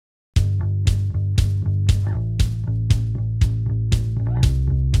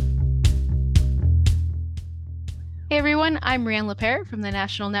everyone. I'm Ryan Lepere from the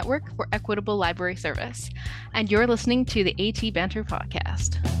National Network for Equitable Library Service, and you're listening to the AT Banter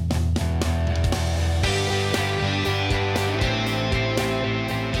podcast.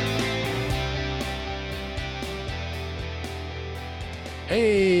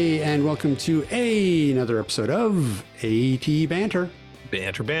 Hey, and welcome to another episode of AT Banter.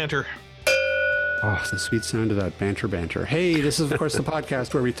 Banter. Oh, the sweet sound of that banter. Hey, this is, of course, the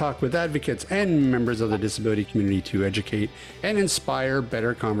podcast where we talk with advocates and members of the disability community to educate and inspire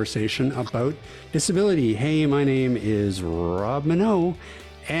better conversation about disability. Hey, my name is Rob Minot,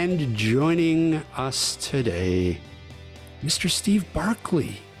 and joining us today, Mr. Steve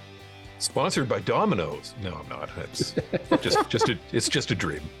Barkley. Sponsored by Domino's. No, I'm not. It's just a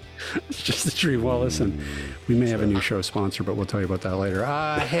dream. It's just a dream. Well, listen, we may have a new show sponsor, but we'll tell you about that later.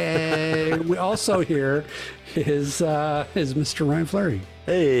 Hey, we also here is Mr. Ryan Fleury.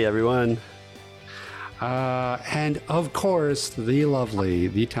 Hey, everyone. And of course, the lovely,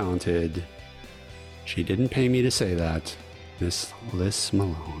 the talented, she didn't pay me to say that, Miss Liz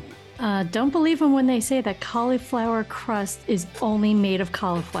Malone. Don't believe them when they say that cauliflower crust is only made of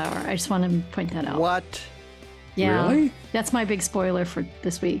cauliflower. I just want to point that out. What? Yeah, really? That's my big spoiler for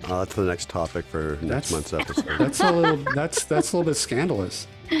this week. Oh, that's the next topic for next month's episode. That's a little bit scandalous.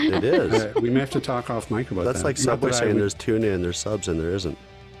 It is. We may have to talk off mic about that. That's like Subway saying there's tuna and there's subs and there isn't.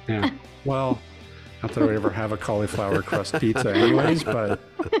 Yeah. Well, not that I would ever have a cauliflower crust pizza anyways, but...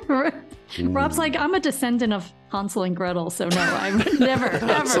 Rob's like, I'm a descendant of Hansel and Gretel, so no, I would never,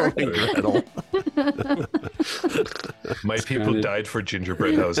 Hansel ever. and Gretel. My people died for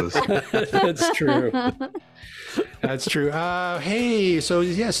gingerbread houses. That's true. That's true. Hey, so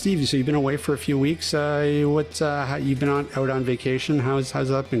yeah, Steve, so you've been away for a few weeks. How you've been out on vacation? How's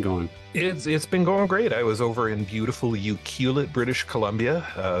that been going? It's been going great. I was over in beautiful Ucluelet, British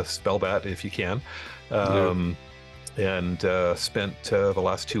Columbia. Spell that if you can. And spent the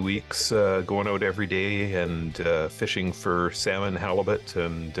last 2 weeks going out every day and fishing for salmon, halibut,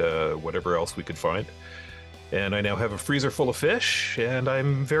 and whatever else we could find. And I now have a freezer full of fish, and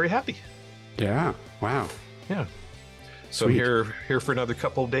I'm very happy. Yeah. Wow. Yeah. So Sweet. here for another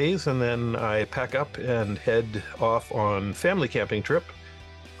couple of days, and then I pack up and head off on family camping trip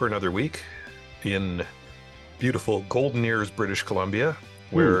for another week in beautiful Golden Ears, British Columbia,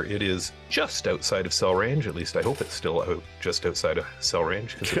 where it is just outside of cell range. At least I hope it's still just outside of cell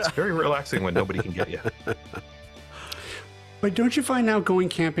range, because it's very relaxing when nobody can get you. But don't you find now going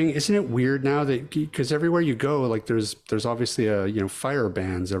camping, isn't it weird now that, because everywhere you go, like there's obviously fire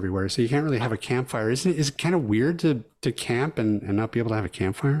bans everywhere, so you can't really have a campfire. Is it kind of weird to camp and not be able to have a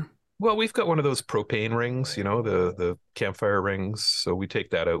campfire? Well, we've got one of those propane rings, the campfire rings, so we take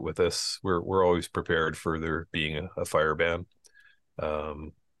that out with us. We're always prepared for there being a fire ban.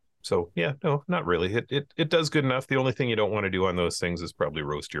 So yeah, no, not really. It does good enough. The only thing you don't want to do on those things is probably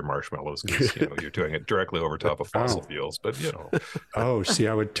roast your marshmallows, because you're doing it directly over top of fossil fuels. But Oh, see,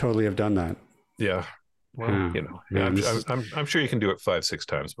 I would totally have done that. Yeah. Well, I'm sure you can do it 5-6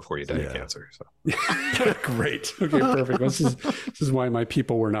 times before you die of cancer. So. Great. Okay, perfect. Well, this is why my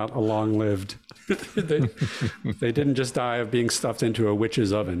people were not long-lived. They didn't just die of being stuffed into a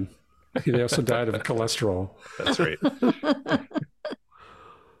witch's oven. They also died of cholesterol. That's right.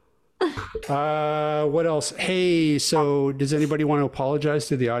 What else? Hey, so does anybody want to apologize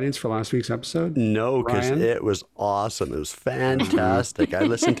to the audience for last week's episode? No, because it was awesome. It was fantastic. I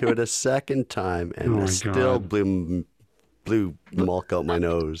listened to it a second time, and it still blew milk out my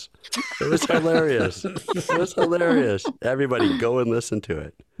nose. It was hilarious. Everybody, go and listen to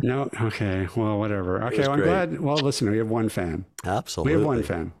it. No, okay, well, whatever. Okay, well, I'm glad. Well, listen, we have one fan. Absolutely, we have one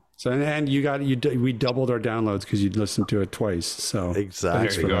fan. So and we doubled our downloads because you listened to it twice. So exactly.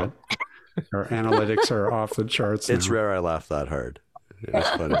 Thanks for that. Our analytics are off the charts. It's now. rare I laugh that hard. It was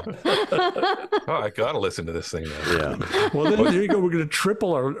funny. I gotta listen to this thing now. Yeah. Well, then there you go. We're going to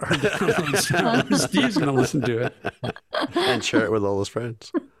triple our downloads. Steve's going to listen to it and share it with all his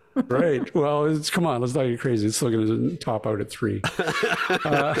friends. Right. Well, come on. Let's not get crazy. It's still going to top out at 3. What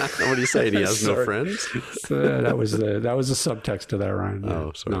are you saying? He has no friends? That was the subtext to that, Ryan.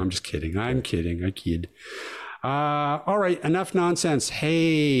 Oh, sorry. No, I'm just kidding. I kid. All right. Enough nonsense.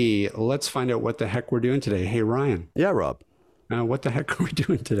 Hey, let's find out what the heck we're doing today. Hey, Ryan. Yeah, Rob. What the heck are we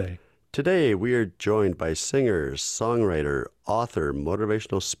doing today? Today, we are joined by singer, songwriter, author,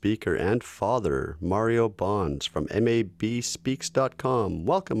 motivational speaker, and father, Mario Bonds from mabspeaks.com.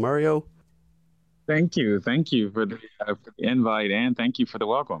 Welcome, Mario. Thank you for the invite, and thank you for the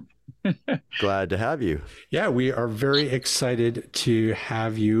welcome. Glad to have you. Yeah, we are very excited to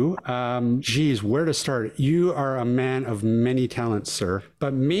have you. Geez, where to start? You are a man of many talents, sir.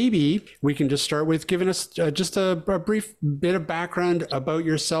 But maybe we can just start with giving us just a brief bit of background about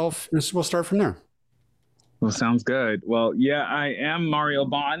yourself. And we'll start from there. Well, sounds good. Well, yeah, I am Mario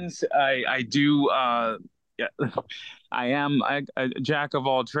Bonds. I do yeah, I am a jack of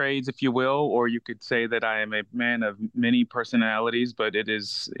all trades, if you will, or you could say that I am a man of many personalities, but it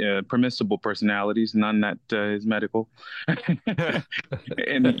is permissible personalities, none that is medical in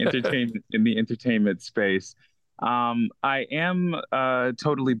the entertainment space. I am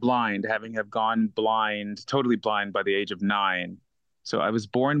totally blind, having have gone blind, totally blind by the age of 9. So I was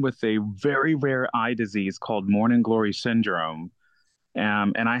born with a very rare eye disease called morning glory syndrome.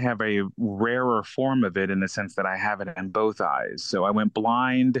 And I have a rarer form of it in the sense that I have it in both eyes. So I went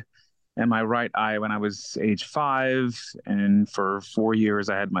blind in my right eye when I was age 5. And for 4 years,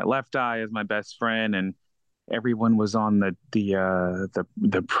 I had my left eye as my best friend. And everyone was on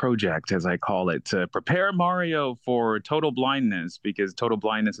the project, as I call it, to prepare Mario for total blindness, because total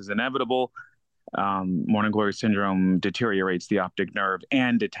blindness is inevitable. Morning glory syndrome deteriorates the optic nerve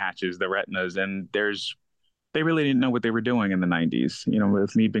and detaches the retinas. And they really didn't know what they were doing in the 90s,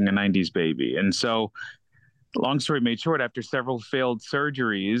 with me being a 90s baby. And so, long story made short, after several failed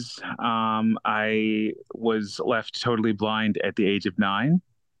surgeries, I was left totally blind at the age of 9.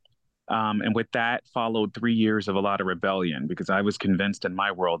 And with that followed 3 years of a lot of rebellion, because I was convinced in my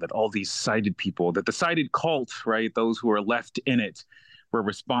world that all these sighted people, that the sighted cult, right, those who are left in it, were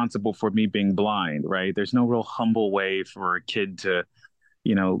responsible for me being blind, right? There's no real humble way for a kid to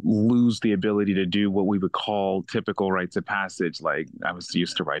lose the ability to do what we would call typical rites of passage. Like, I was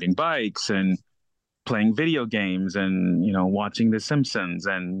used to riding bikes and playing video games and, watching The Simpsons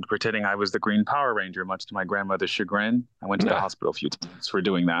and pretending I was the Green Power Ranger, much to my grandmother's chagrin. I went to the hospital a few times for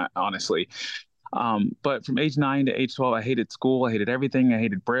doing that, honestly. But from age 9 to age 12, I hated school. I hated everything. I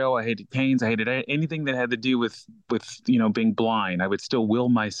hated Braille. I hated canes. I hated anything that had to do with being blind. I would still will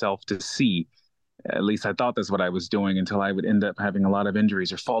myself to see. At least I thought that's what I was doing, until I would end up having a lot of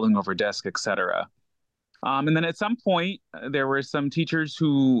injuries or falling over desks, etc. And then at some point, there were some teachers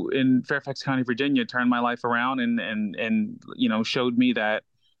who in Fairfax County, Virginia, turned my life around and showed me that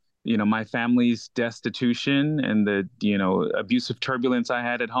my family's destitution and the abusive turbulence I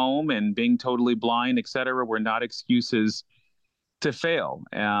had at home and being totally blind, etc., were not excuses to fail,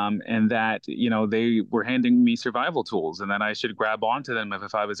 and that they were handing me survival tools, and that I should grab onto them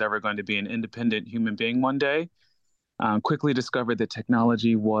if I was ever going to be an independent human being one day. Quickly discovered that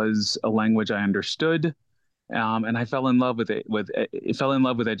technology was a language I understood, and I fell in love with it. Fell in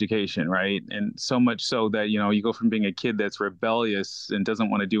love with education, right? And so much so that you go from being a kid that's rebellious and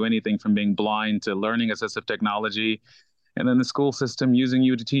doesn't want to do anything, from being blind, to learning assistive technology. And then the school system using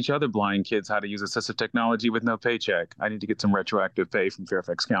you to teach other blind kids how to use assistive technology with no paycheck. I need to get some retroactive pay from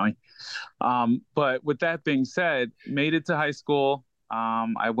Fairfax County. But with that being said, made it to high school.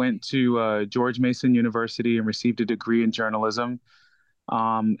 I went to George Mason University and received a degree in journalism,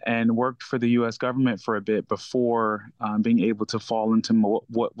 and worked for the U.S. government for a bit before being able to fall into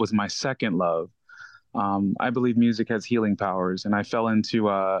what was my second love. I believe music has healing powers, and I fell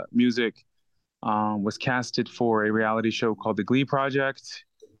into music. Was casted for a reality show called The Glee Project.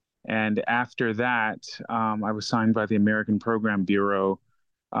 And after that, I was signed by the American Program Bureau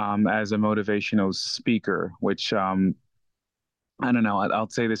as a motivational speaker, which I don't know, I'll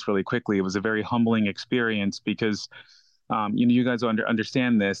say this really quickly. It was a very humbling experience because, you guys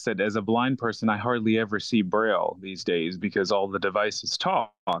understand this, that as a blind person, I hardly ever see Braille these days because all the devices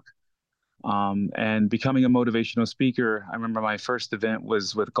talk. And becoming a motivational speaker, I remember my first event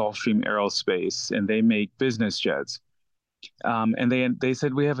was with Gulfstream Aerospace, and they make business jets. And they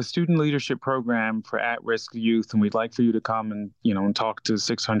said, we have a student leadership program for at-risk youth, and we'd like for you to come and talk to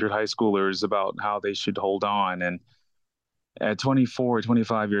 600 high schoolers about how they should hold on. And at 24,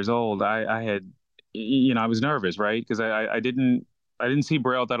 25 years old, I had, I was nervous, right? Because I didn't see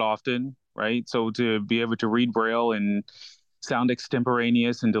Braille that often, right? So to be able to read Braille and sound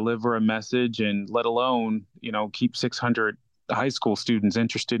extemporaneous and deliver a message, and let alone, keep 600 high school students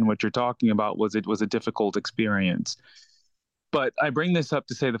interested in what you're talking about, was a difficult experience. But I bring this up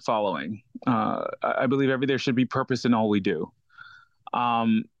to say the following. I believe there should be purpose in all we do.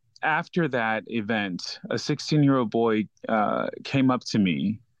 After that event, a 16-year-old boy came up to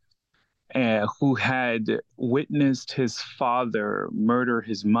me who had witnessed his father murder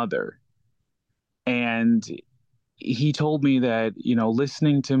his mother. And he told me that,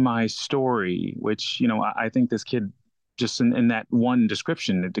 listening to my story, which, I think this kid, just in that one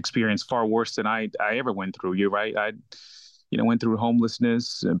description, it experienced far worse than I ever went through. You're right. went through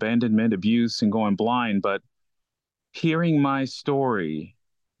homelessness, abandonment, abuse, and going blind. But hearing my story,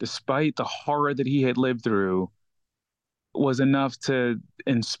 despite the horror that he had lived through, was enough to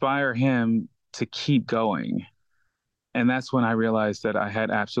inspire him to keep going. And that's when I realized that I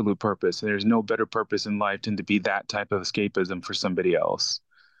had absolute purpose. There's no better purpose in life than to be that type of escapism for somebody else.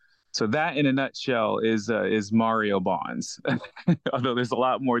 So that, in a nutshell, is Mario Bonds. Although there's a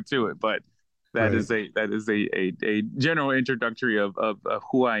lot more to it, but that is a general introductory of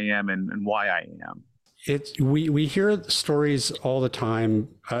who I am and why I am. We hear stories all the time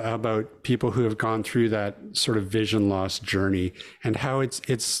about people who have gone through that sort of vision loss journey, and how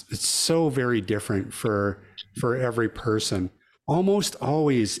it's so very different for every person. Almost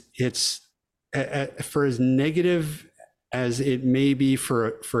always, it's for as negative as it may be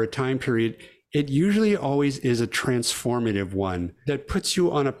for a time period, it usually always is a transformative one that puts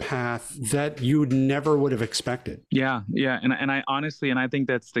you on a path that you never would have expected. Yeah. And I honestly, and I think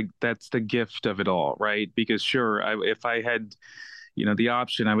that's the gift of it all, right? Because sure, if I had, the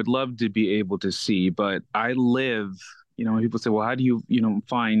option, I would love to be able to see, but I live, when people say, well, how do you,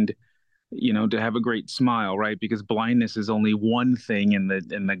 find, to have a great smile, right? Because blindness is only one thing in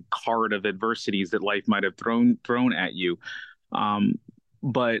the card of adversities that life might have thrown at you.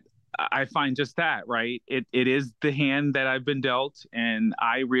 But I find just that, right? It is the hand that I've been dealt. And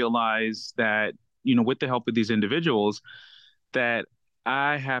I realize that, with the help of these individuals, that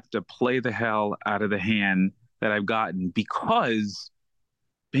I have to play the hell out of the hand that I've gotten, because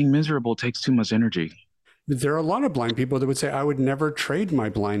being miserable takes too much energy. There are a lot of blind people that would say, I would never trade my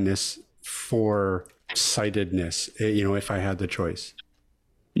blindness for sightedness, if I had the choice.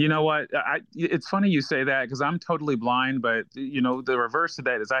 You know what? It's funny you say that, because I'm totally blind, but the reverse of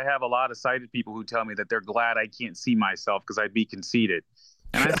that is I have a lot of sighted people who tell me that they're glad I can't see myself because I'd be conceited.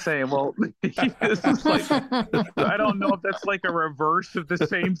 And I say, well, this is like, I don't know if that's like a reverse of the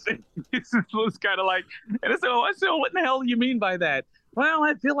same thing. It's kind of like, and I said, what in the hell do you mean by that? Well,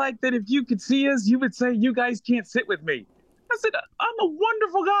 I feel like that if you could see us, you would say, you guys can't sit with me. I said, I'm a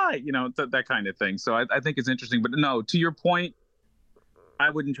wonderful guy, that kind of thing. So I think it's interesting. But no, to your point, I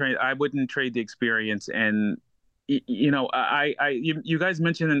wouldn't trade the experience. And you guys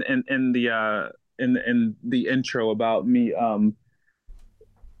mentioned in the intro about me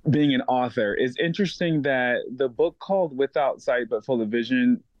being an author. It's interesting that the book called Without Sight but Full of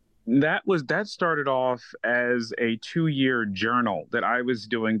Vision, that started off as a 2-year journal that I was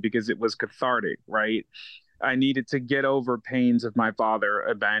doing because it was cathartic, right? I needed to get over pains of my father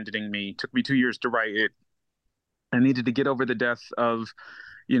abandoning me. It took me 2 years to write it. I needed to get over the death of,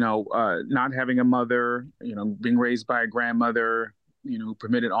 not having a mother, being raised by a grandmother,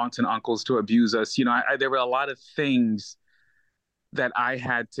 permitted aunts and uncles to abuse us. There were a lot of things that I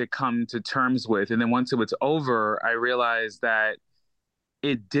had to come to terms with. And then once it was over, I realized that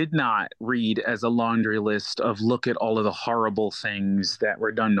it did not read as a laundry list of look at all of the horrible things that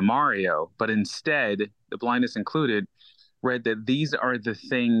were done to Mario, but instead, the blindness included, read that these are the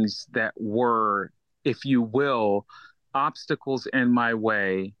things that were, if you will, obstacles in my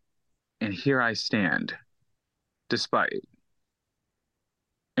way, and here I stand, despite.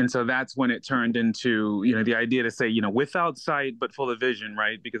 And so that's when it turned into, the idea to say, without sight but full of vision,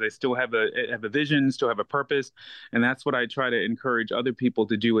 right? Because I still have a vision, still have a purpose, and that's what I try to encourage other people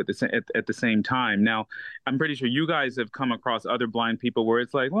to do at the same time. Now, I'm pretty sure you guys have come across other blind people where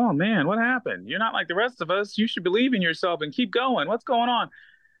it's like, well, man, what happened? You're not like the rest of us. You should believe in yourself and keep going. What's going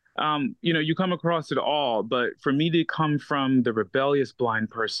on? You come across it all, but for me to come from the rebellious blind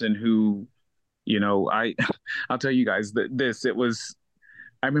person who, I'll tell you guys that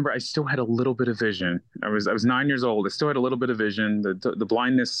I remember I still had a little bit of vision. I was 9 years old. I still had a little bit of vision. The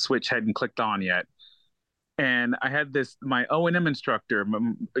blindness switch hadn't clicked on yet. And I had my O&M instructor,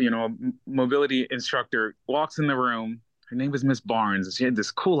 mobility instructor, walks in the room. Her name was Miss Barnes. She had this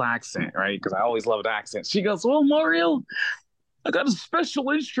cool accent, right? Because I always loved accents. She goes, well, Mario, I got a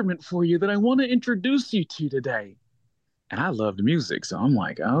special instrument for you that I want to introduce you to today. And I loved music. So I'm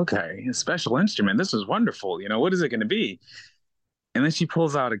like, okay, a special instrument. This is wonderful. What is it going to be? And then she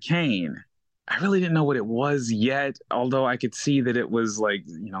pulls out a cane. I really didn't know what it was yet, although I could see that it was like,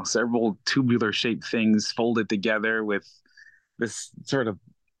 several tubular shaped things folded together with this sort of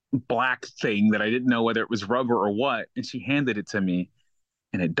black thing that I didn't know whether it was rubber or what. And she handed it to me.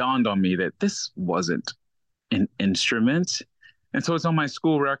 And it dawned on me that this wasn't an instrument. And so it's on my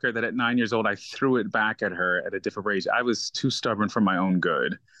school record that at 9 years old, I threw it back at her at a different age. I was too stubborn for my own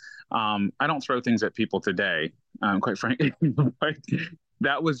good. I don't throw things at people today, quite frankly. But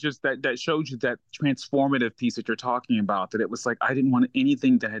that was just that shows you that transformative piece that you're talking about, that it was like I didn't want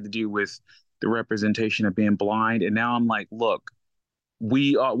anything that had to do with the representation of being blind. And now I'm like, look,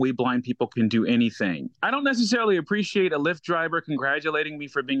 we blind people can do anything. I don't necessarily appreciate a Lyft driver congratulating me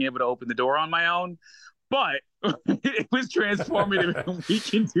for being able to open the door on my own, but it was transformative and we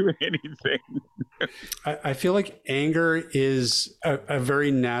can do anything. I feel like anger is a very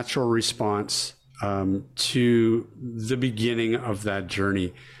natural response to the beginning of that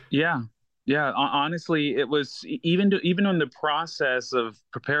journey. Yeah. Yeah, honestly, it was even in the process of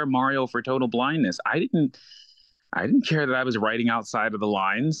prepare Mario for total blindness. I didn't care that I was writing outside of the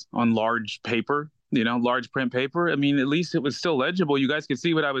lines on large paper, large print paper. I mean, at least it was still legible. You guys could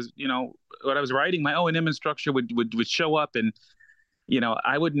see what I was, what I was writing. My O&M instructor would show up, and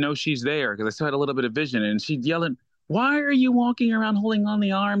I would know she's there because I still had a little bit of vision, and she'd yell, "Why are you walking around holding on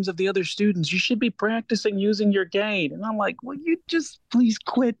the arms of the other students? You should be practicing using your cane." And I'm like, "Will you just please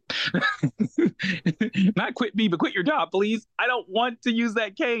quit? Not quit me, but quit your job, please. I don't want to use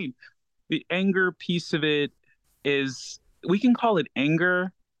that cane." The anger piece of it is, we can call it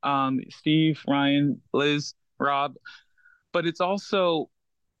anger, Steve, Ryan, Liz, Rob, but it's also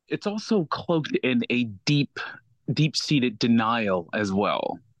cloaked in a deep-seated denial as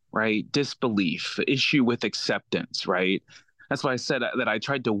well, right? Disbelief, issue with acceptance, right? That's why I said that I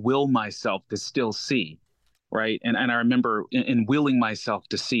tried to will myself to still see, right? And I remember in willing myself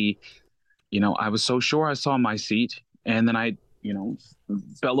to see, I was so sure I saw my seat, and then I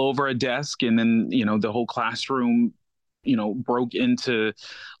fell over a desk, and then the whole classroom broke into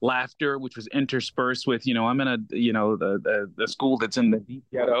laughter, which was interspersed with I'm in a the school that's in the deep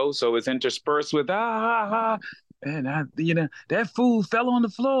ghetto, so it's interspersed with and that fool fell on the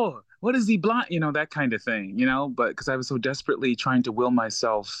floor, what is he blind, that kind of thing, but because I was so desperately trying to will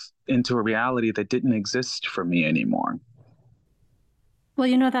myself into a reality that didn't exist for me anymore.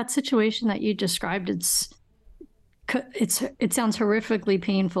 Well, that situation that you described, it sounds horrifically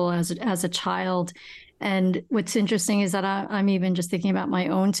painful as a child. And what's interesting is that I'm even just thinking about my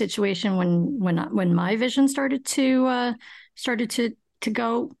own situation when my vision started to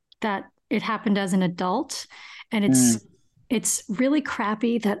go, that it happened as an adult. And it's really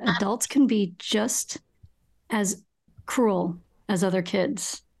crappy that adults can be just as cruel as other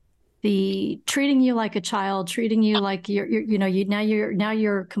kids. The treating you like a child, treating you like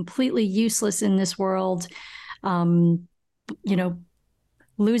you're completely useless in this world.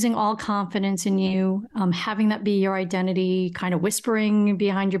 Losing all confidence in you, having that be your identity, kind of whispering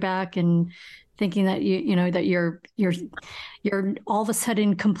behind your back and thinking that that you're all of a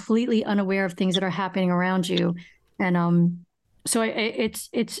sudden completely unaware of things that are happening around you. And so it's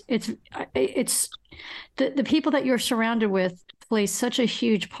the people that you're surrounded with play such a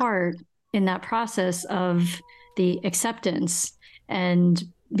huge part in that process of the acceptance and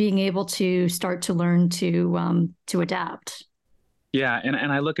being able to start to learn to adapt. Yeah,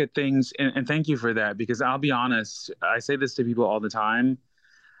 and I look at things, and thank you for that, because I'll be honest, I say this to people all the time.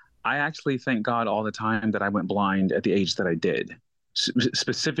 I actually thank God all the time that I went blind at the age that I did.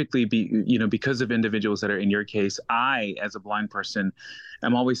 Specifically, because of individuals that are in your case. I, as a blind person,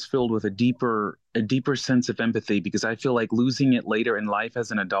 am always filled with a deeper sense of empathy, because I feel like losing it later in life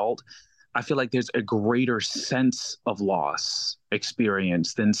as an adult, I feel like there's a greater sense of loss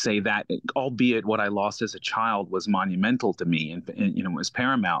experience than, say, that, albeit what I lost as a child was monumental to me and was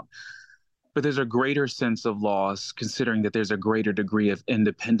paramount. But there's a greater sense of loss, considering that there's a greater degree of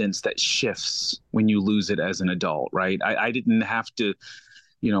independence that shifts when you lose it as an adult, right? I didn't have to,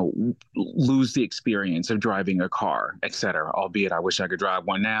 lose the experience of driving a car, et cetera, albeit I wish I could drive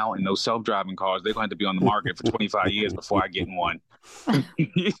one now. And those self-driving cars, they're going to be on the market for 25 years before I get in one.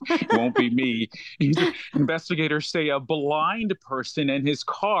 It won't be me. Investigators say a blind person and his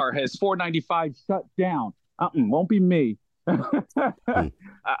car has 495 shut down. Won't be me. I'm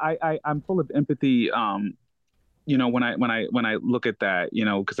full of empathy. When I look at that,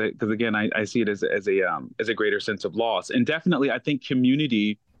 because again, I see it as a greater sense of loss, and definitely I think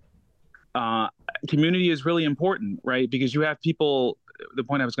community is really important, right? Because you have people. The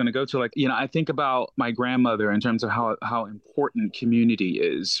point I was going to go to, I think about my grandmother in terms of how important community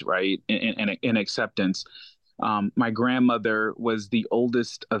is, right? In acceptance. My grandmother was the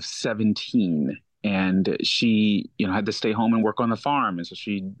oldest of 17. And she, had to stay home and work on the farm. And so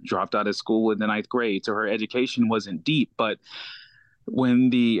she dropped out of school in the 9th grade. So her education wasn't deep. But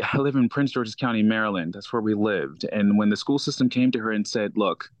I live in Prince George's County, Maryland. That's where we lived. And when the school system came to her and said,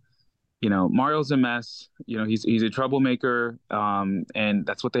 look, Mario's a mess. He's a troublemaker. And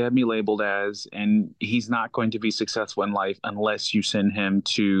that's what they had me labeled as. And he's not going to be successful in life unless you send him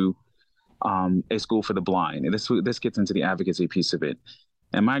to a school for the blind. And this gets into the advocacy piece of it.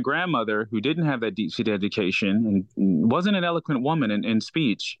 And my grandmother, who didn't have that deep-seated education and wasn't an eloquent woman in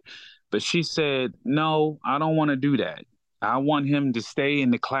speech, But she said, no, I don't want to do that. I want him to stay in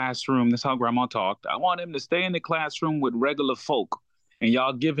the classroom. That's how grandma talked. I want him to stay in the classroom with regular folk, and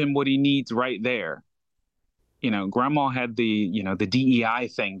y'all give him what he needs right there. Grandma had the DEI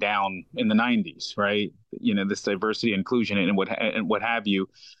thing down in the 90s, right? This diversity, inclusion, and what have you,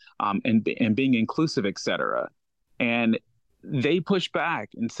 and being inclusive, etc. And they pushed back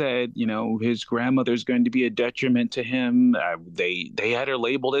and said, his grandmother's going to be a detriment to him. They had her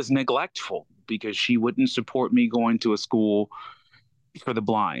labeled as neglectful because she wouldn't support me going to a school for the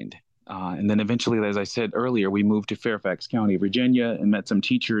blind. And then eventually, as I said earlier, we moved to Fairfax County, Virginia, and met some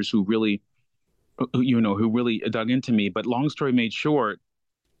teachers who really dug into me. But long story made short,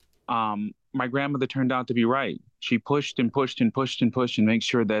 my grandmother turned out to be right. She pushed and pushed and pushed and pushed and made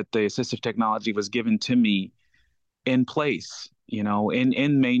sure that the assistive technology was given to me in place,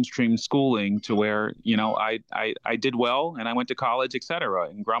 in mainstream schooling, to where, I did well and I went to college, et cetera.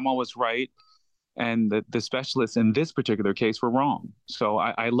 And grandma was right. And the specialists in this particular case were wrong. So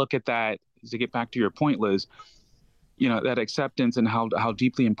I look at that, to get back to your point, Liz, that acceptance and how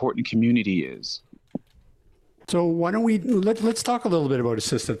deeply important community is. So why don't we let's talk a little bit about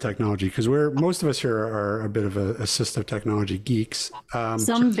assistive technology, because most of us here are a bit of assistive technology geeks.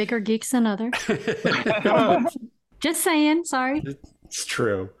 Some bigger geeks than others. Just saying. Sorry. It's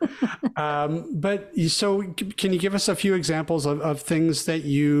true. But so can you give us a few examples of things that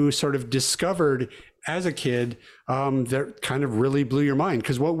you sort of discovered as a kid that kind of really blew your mind?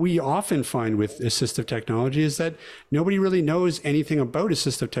 Because what we often find with assistive technology is that nobody really knows anything about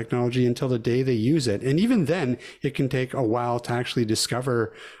assistive technology until the day they use it. And even then, it can take a while to actually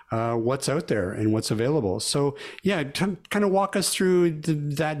discover what's out there and what's available. So yeah, kind of walk us through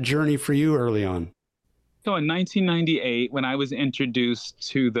that journey for you early on. So in 1998, when I was introduced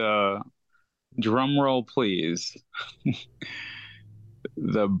to the, drum roll please,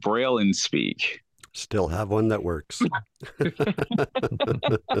 the Braille and Speak. Still have one that works.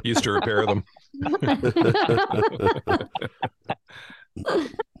 Used to repair them.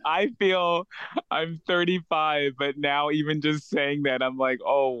 I feel I'm 35, but now even just saying that, I'm like,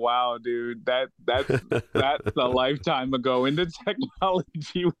 oh wow, dude, that's a lifetime ago in the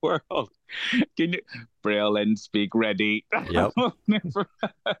technology world. Can you Braille and Speak ready? Yep.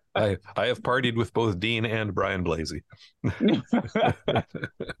 I have partied with both Dean and Brian Blasey.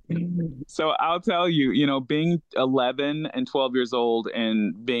 So I'll tell you, being 11 and 12 years old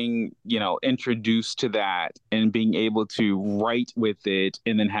and being, introduced to that and being able to write with it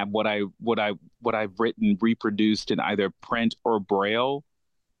and then have what I've written reproduced in either print or Braille,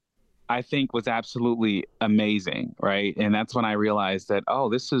 I think was absolutely amazing, right? And that's when I realized that, oh,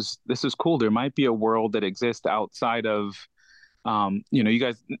 this is cool. There might be a world that exists outside of, you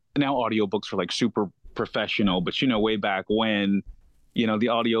guys, now audiobooks are like super professional, but way back when, the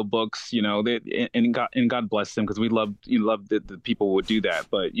audiobooks, and God bless them, because we loved that the people would do that,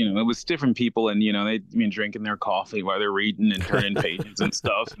 but it was different people, and they'd been drinking their coffee while they're reading and turning pages and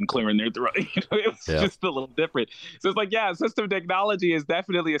stuff and clearing their throat. It was just a little different. So it's like, yeah, system technology is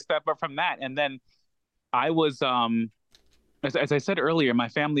definitely a step up from that. And then I was, as I said earlier, my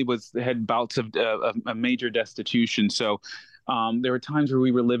family had bouts of a major destitution. So there were times where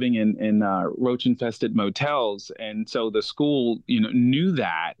we were living in roach-infested motels, and so the school, knew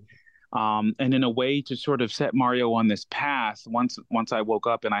that, and in a way to sort of set Mario on this path. Once I woke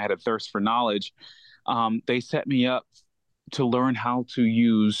up and I had a thirst for knowledge, they set me up to learn how to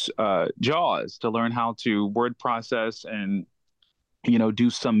use JAWS, to learn how to word process and do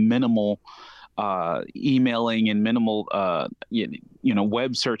some minimal emailing and minimal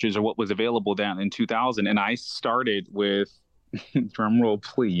web searches, or what was available down in 2000. And I started with, drum roll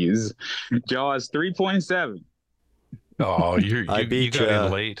please, JAWS 3.7. Oh, you got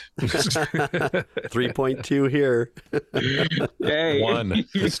in late. 3.2 here. Hey. One.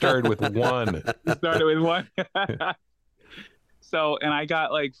 You started with one. So, and I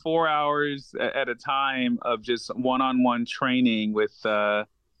got like 4 hours at a time of just one-on-one training with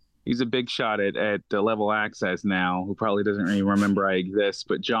he's a big shot at Level Access now, who probably doesn't really remember I exist,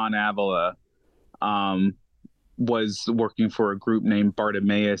 but John Avila was working for a group named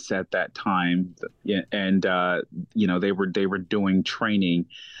Bartimaeus at that time, and they were doing training,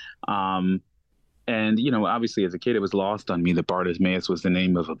 and obviously as a kid it was lost on me that Bartimaeus was the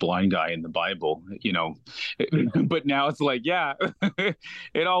name of a blind guy in the Bible, but now it's like, yeah,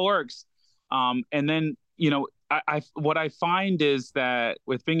 it all works, and then what I find is that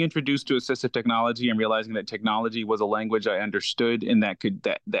with being introduced to assistive technology and realizing that technology was a language I understood and that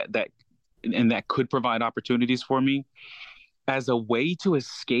could provide opportunities for me as a way to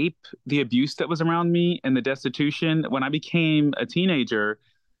escape the abuse that was around me and the destitution. When I became a teenager,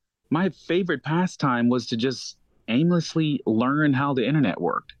 my favorite pastime was to just aimlessly learn how the internet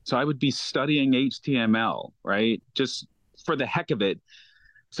worked. So I would be studying HTML, right? Just for the heck of it,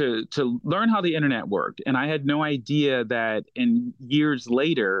 to learn how the internet worked. And I had no idea that in years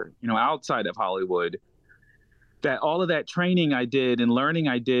later, outside of Hollywood, that all of that training I did and learning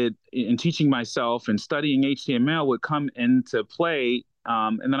I did in teaching myself and studying HTML would come into play.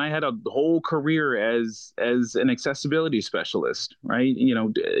 And then I had a whole career as an accessibility specialist, right?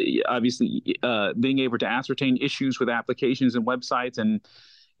 Obviously, being able to ascertain issues with applications and websites, and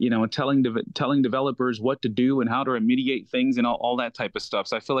telling developers what to do and how to remediate things and all that type of stuff.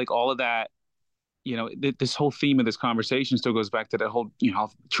 So I feel like all of that, this whole theme of this conversation still goes back to that whole, how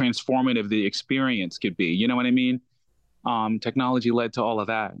transformative the experience could be. You know what I mean? Technology led to all of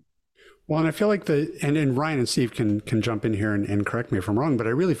that. Well, and I feel like and Ryan and Steve can jump in here and correct me if I'm wrong, but I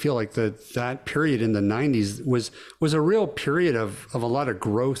really feel like that period in the 90s was a real period of a lot of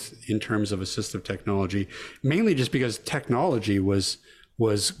growth in terms of assistive technology, mainly just because technology was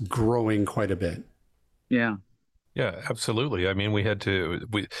growing quite a bit. Yeah. Yeah, absolutely. I mean,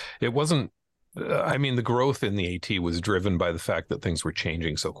 it wasn't, the growth in the AT was driven by the fact that things were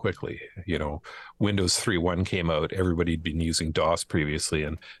changing so quickly. Windows 3.1 came out, everybody'd been using DOS previously.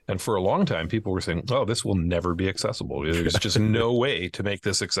 And for a long time, people were saying, oh, this will never be accessible. There's just no way to make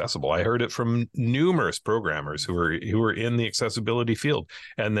this accessible. I heard it from numerous programmers who were in the accessibility field.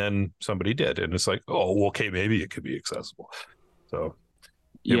 And then somebody did. And it's like, oh, okay, maybe it could be accessible. So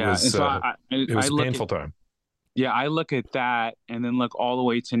it was a painful time. Yeah, I look at that and then look all the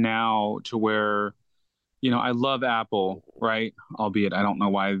way to now to where, I love Apple, right? Albeit I don't know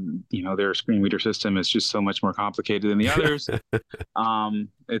why, their screen reader system is just so much more complicated than the others.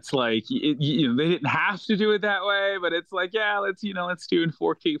 It's like they didn't have to do it that way, but it's like, yeah, let's do a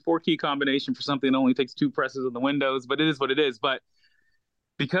four key combination for something that only takes 2 presses on the Windows, but it is what it is. But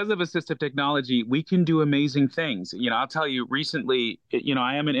because of assistive technology, we can do amazing things. I'll tell you recently,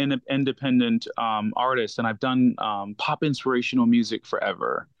 I am an independent artist, and I've done pop inspirational music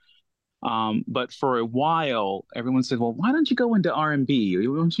forever. But for a while, everyone said, well, why don't you go into R&B?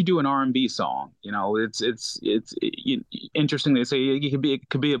 Why don't you do an R&B song? It's interesting. They say it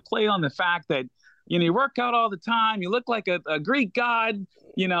could be a play on the fact that, you work out all the time. You look like a Greek god,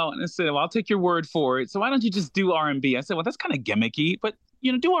 and I said, well, I'll take your word for it. So why don't you just do R&B? I said, well, that's kind of gimmicky, but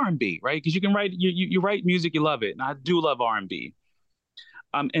do R&B, right? Because you can write, you write music, you love it. And I do love R&B.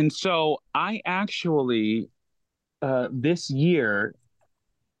 And so I actually, this year,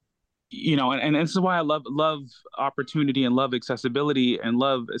 and this is why I love opportunity and love accessibility and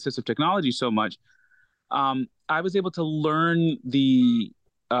love assistive technology so much. I was able to learn there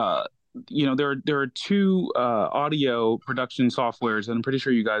are 2 audio production softwares, and I'm pretty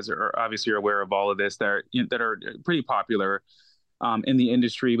sure you guys are obviously aware of all of this, that are pretty popular in the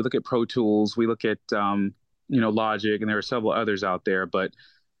industry. We look at Pro Tools, we look at Logic, and there are several others out there, but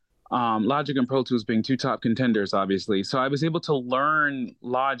Logic and Pro Tools being 2 top contenders, obviously. So I was able to learn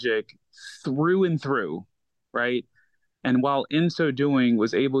Logic through and through, right? And while in so doing,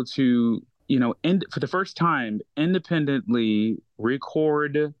 was able to, for the first time, independently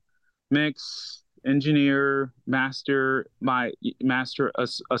record, mix, engineer, master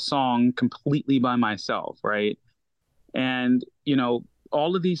a song completely by myself, right? And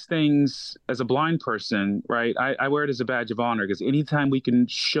all of these things, as a blind person, right, I wear it as a badge of honor, because anytime we can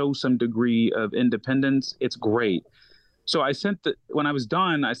show some degree of independence, it's great. So when I was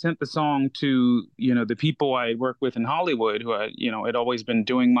done, I sent the song to, the people I work with in Hollywood, who had always been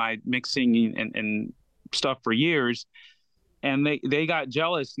doing my mixing and stuff for years. And they got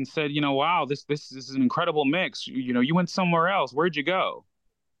jealous and said, wow, this is an incredible mix. You went somewhere else. Where'd you go?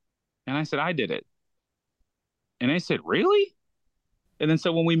 And I said, I did it. And they said, really? And then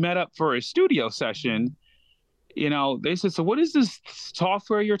so when we met up for a studio session, they said, so what is this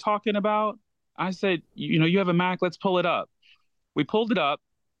software you're talking about? I said, you have a Mac, let's pull it up. We pulled it up,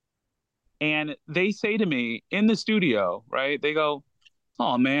 and they say to me in the studio, right? They go,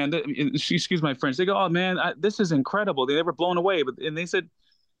 oh man, excuse my French. They go, oh man, this is incredible. They were blown away. And they said,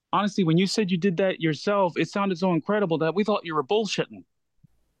 honestly, when you said you did that yourself, it sounded so incredible that we thought you were bullshitting.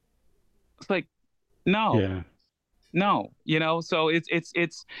 It's like, no. Yeah. No, so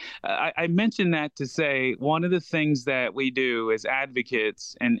it's I mentioned that to say one of the things that we do as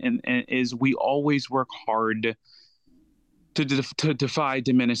advocates and is we always work hard to defy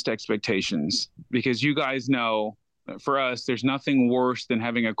diminished expectations, because you guys know, for us, there's nothing worse than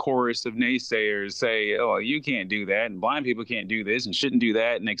having a chorus of naysayers say, oh, you can't do that, and blind people can't do this and shouldn't do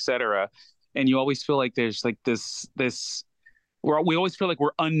that, and etc. And you always feel like there's like this we always feel like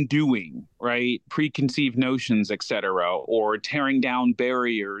we're undoing, right, preconceived notions, etc., or tearing down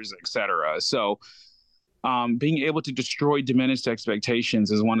barriers, etc. So being able to destroy diminished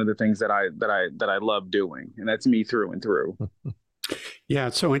expectations is one of the things that I love doing, and that's me through and through. Yeah,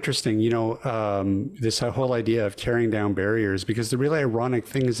 it's so interesting, this whole idea of tearing down barriers, because the really ironic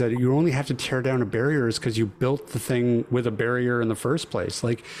thing is that you only have to tear down a barrier is because you built the thing with a barrier in the first place.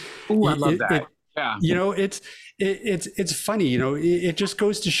 Like, ooh, I love that. Yeah. It's funny, it just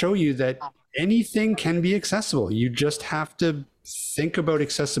goes to show you that anything can be accessible. You just have to think about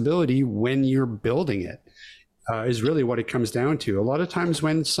accessibility when you're building it. Is really what it comes down to. A lot of times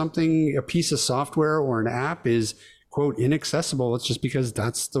when a piece of software or an app is, quote, inaccessible, it's just because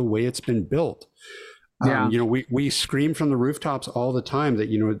that's the way it's been built. Yeah. We scream from the rooftops all the time that,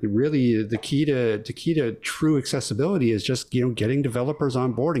 really the key to true accessibility is just, getting developers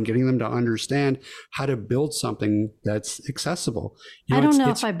on board and getting them to understand how to build something that's accessible. I don't know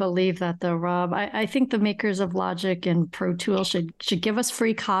if I believe that though, Rob. I think the makers of Logic and Pro Tools should give us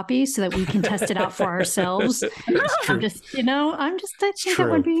free copies so that we can test it out for ourselves. I think that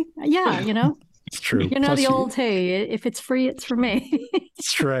would be, It's true. Plus, the old, hey, if it's free, it's for me.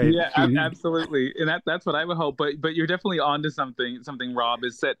 That's right. Yeah, absolutely. And that's what I would hope. But you're definitely onto something, Rob,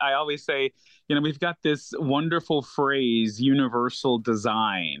 is that I always say, we've got this wonderful phrase, universal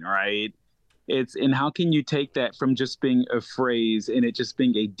design, right? And how can you take that from just being a phrase and it just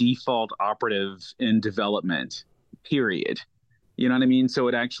being a default operative in development, period? You know what I mean? So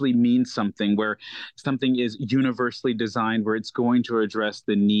it actually means something, where something is universally designed, where it's going to address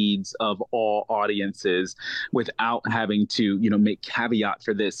the needs of all audiences without having to, make caveat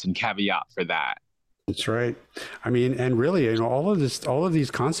for this and caveat for that. That's right. I mean, and really, all of these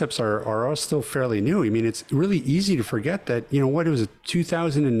concepts are all still fairly new. I mean, it's really easy to forget that, it was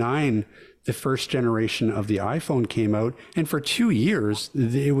 2009, the first generation of the iPhone came out, and for 2 years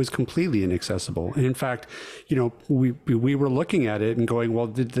it was completely inaccessible. And in fact, we were looking at it and going,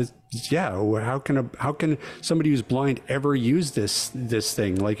 well, how can somebody who's blind ever use this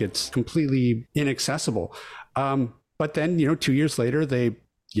thing? Like, it's completely inaccessible. But then, 2 years later, they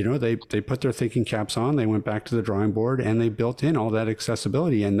put their thinking caps on, they went back to the drawing board, and they built in all that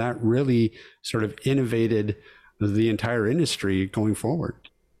accessibility, and that really sort of innovated the entire industry going forward.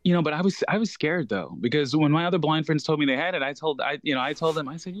 But I was scared though, because when my other blind friends told me they had it, I told them,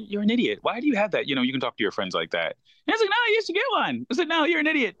 I said, you're an idiot. Why do you have that? You can talk to your friends like that. And I was like, no, you should get one. I said, no, you're an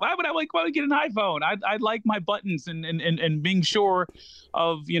idiot. Why would I get an iPhone? I like my buttons and being sure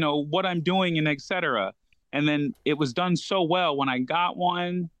of, what I'm doing and etc. And then it was done so well when I got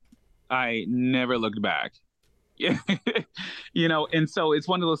one, I never looked back. And so it's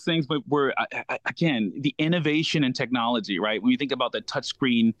one of those things where again, the innovation in technology, right? When you think about the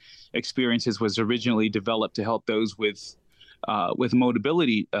touchscreen experiences was originally developed to help those with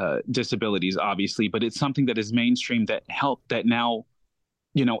mobility disabilities, obviously, but it's something that is mainstream that now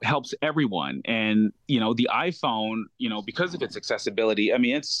helps everyone. And the iPhone, because of its accessibility, I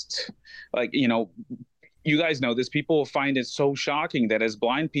mean, it's like, you guys know this. People find it so shocking that as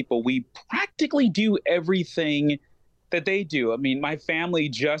blind people, we practically do everything that they do. I mean, my family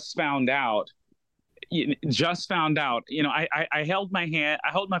just found out. I held my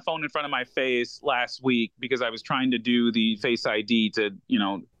phone in front of my face last week because I was trying to do the Face ID to,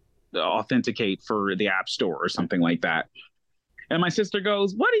 authenticate for the App Store or something like that. And my sister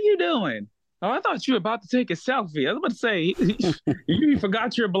goes, "What are you doing?" "Oh, I thought you were about to take a selfie." I was about to say, "You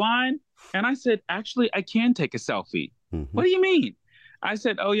forgot you're blind?" And I said, "Actually, I can take a selfie." Mm-hmm. "What do you mean?" I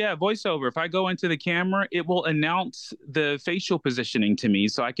said, "Oh, yeah, voiceover. If I go into the camera, it will announce the facial positioning to me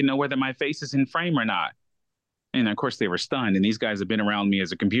so I can know whether my face is in frame or not." And of course, they were stunned. And these guys have been around me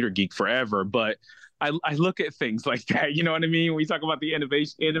as a computer geek forever. But I look at things like that. You know what I mean? When we talk about the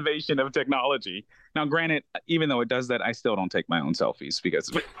innovation of technology. Now, granted, even though it does that, I still don't take my own selfies because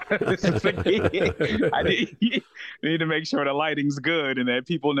I need to make sure the lighting's good and that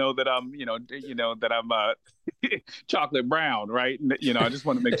people know that I'm, that I'm chocolate brown, right? And, I just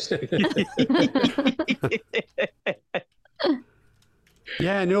want to make sure.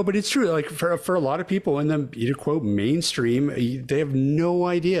 Yeah, no, but it's true. Like for a lot of people in the quote mainstream, they have no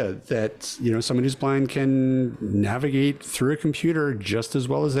idea that someone who's blind can navigate through a computer just as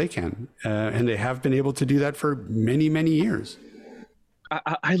well as they can, and they have been able to do that for many, many years.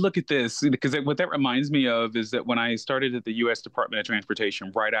 I look at this because what that reminds me of is that when I started at the U.S. Department of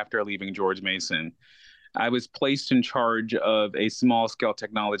Transportation right after leaving George Mason, I was placed in charge of a small scale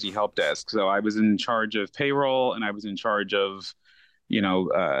technology help desk. So I was in charge of payroll and I was in charge of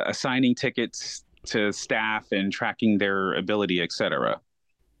assigning tickets to staff and tracking their ability, et cetera.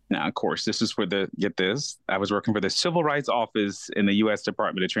 Now, of course, this is for get this. I was working for the Civil Rights Office in the U.S.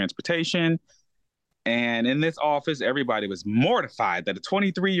 Department of Transportation. And in this office, everybody was mortified that a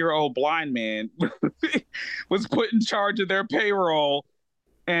 23-year-old blind man was put in charge of their payroll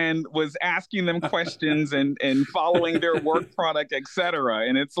and was asking them questions and following their work product, et cetera.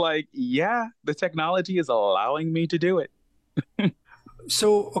 And it's like, yeah, the technology is allowing me to do it.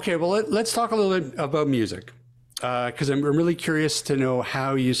 So, okay, well, let's talk a little bit about music. Because I'm really curious to know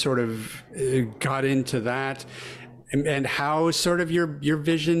how you sort of got into that, and how sort of your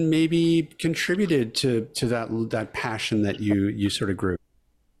vision maybe contributed to that passion that you sort of grew.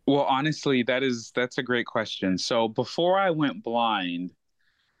 Well, honestly, that's a great question. So before I went blind,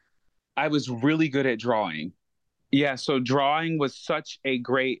 I was really good at drawing. Yeah, so drawing was such a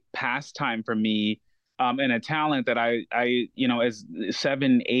great pastime for me, and a talent that as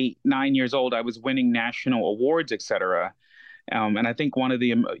 7, 8, 9 years old, I was winning national awards, etc. And I think one of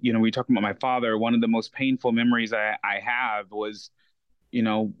the, we talk about my father, one of the most painful memories I have was,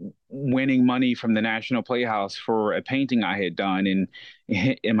 winning money from the National Playhouse for a painting I had done.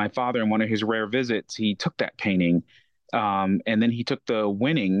 And my father, in one of his rare visits, he took that painting. And then he took the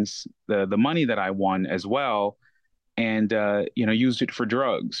winnings, the money that I won as well, and used it for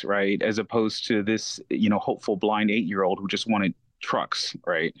drugs, right? As opposed to this, hopeful blind 8-year-old who just wanted trucks,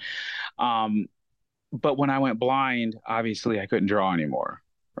 right? But when I went blind, obviously I couldn't draw anymore,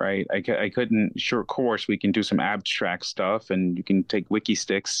 right? I couldn't. Sure, of course, we can do some abstract stuff, and you can take wiki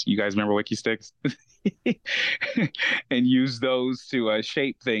sticks. You guys remember wiki sticks? And use those to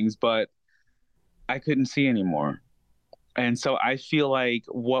shape things, but I couldn't see anymore. And so I feel like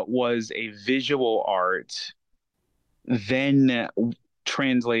what was a visual art then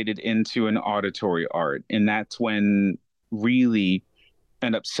translated into an auditory art. And that's when really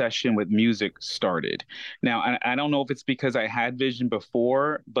an obsession with music started. Now, I don't know if it's because I had vision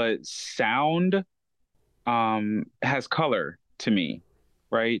before, but sound has color to me,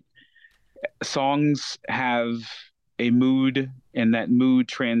 right? Songs have a mood, and that mood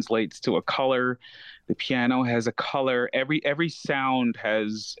translates to a color. The piano has a color. Every sound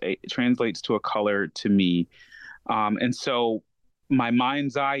translates to a color to me. And so my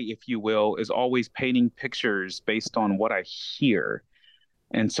mind's eye, if you will, is always painting pictures based on what I hear.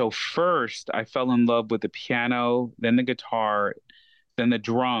 And so first I fell in love with the piano, then the guitar, then the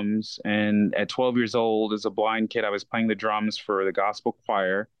drums. And at 12 years old, as a blind kid, I was playing the drums for the gospel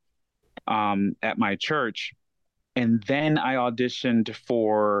choir at my church. And then I auditioned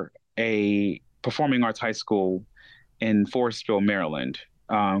for a performing arts high school in Forestville, Maryland,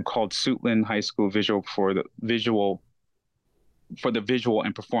 called Suitland High School for the visual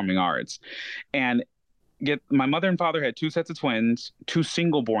and performing arts. And my mother and father had 2 sets of twins, 2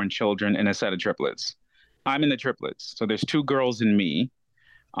 single born children, and a set of triplets. I'm in the triplets. So there's 2 girls in me,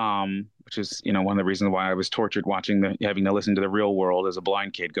 which is, one of the reasons why I was tortured having to listen to The Real World as a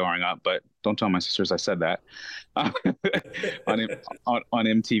blind kid growing up. But don't tell my sisters I said that on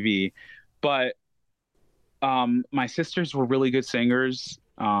MTV. But my sisters were really good singers.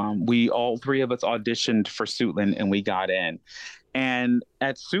 All 3 of us auditioned for Suitland, and we got in. And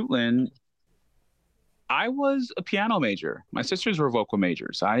at Suitland, I was a piano major. My sisters were vocal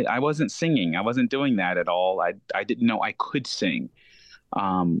majors. I wasn't singing. I wasn't doing that at all. I didn't know I could sing.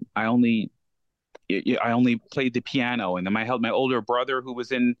 I only played the piano, and then I held my older brother who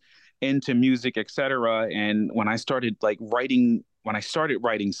was into music, etc. And when I started writing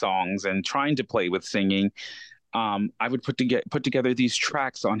songs and trying to play with singing, I would put together these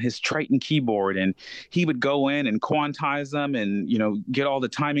tracks on his Triton keyboard, and he would go in and quantize them and, get all the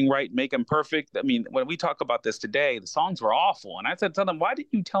timing right, make them perfect. I mean, when we talk about this today, the songs were awful. And I said to them, why did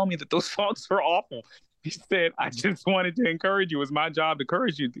you tell me that those songs were awful? He said, I just wanted to encourage you. It was my job to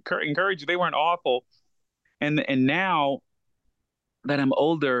encourage you. They weren't awful. And now that I'm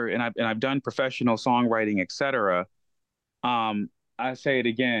older and I've done professional songwriting, etc., I say it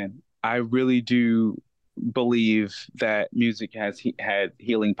again. I really do believe that music had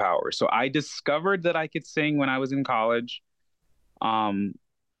healing power. So I discovered that I could sing when I was in college. When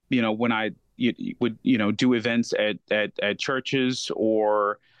I would do events at churches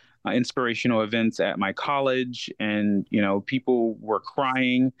or inspirational events at my college, and people were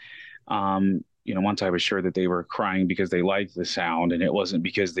crying. Once I was sure that they were crying because they liked the sound and it wasn't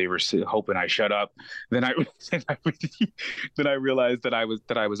because they were hoping I shut up, then I realized that I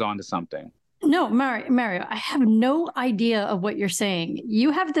was onto something. No, Mario, I have no idea of what you're saying. You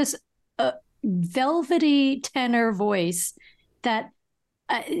have this velvety tenor voice that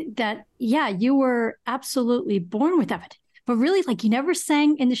you were absolutely born with that. but really, like, you never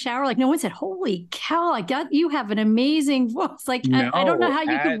sang in the shower. Like, no one said, "Holy cow, you have an amazing voice." Like, I don't know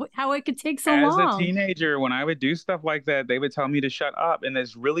No, how it could take so as a long. teenager, when I would do stuff like that, they would tell me to shut up. And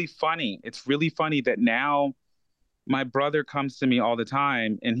it's really funny. It's really funny that now my brother comes to me all the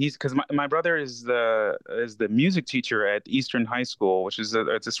time, and he's because my brother is the music teacher at Eastern High School, which is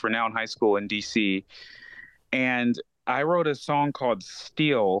it's this renowned high school in DC. And I wrote a song called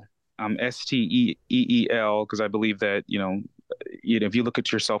Steel, Steel, because I believe that, if you look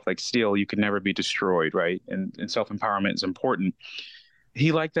at yourself like steel, you can never be destroyed, right? And self-empowerment is important.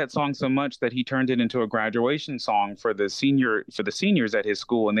 He liked that song so much that he turned it into a graduation song for the seniors at his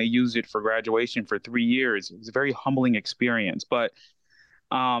school, and they used it for graduation for 3 years. It was a very humbling experience. But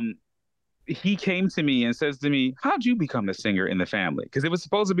um, he came to me and says to me, "How'd you become a singer in the family?" Because it was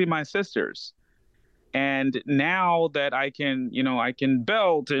supposed to be my sisters. And now that I can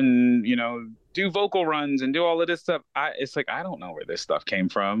belt and, do vocal runs and do all of this stuff, it's like I don't know where this stuff came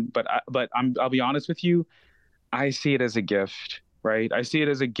from, I'll be honest with you, I see it as a gift, right? I see it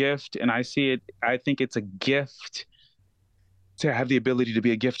as a gift, and I think it's a gift to have the ability to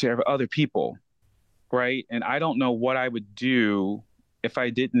be a gift to other people, right? And I don't know what I would do if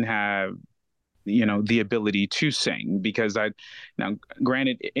I didn't have the ability to sing, because now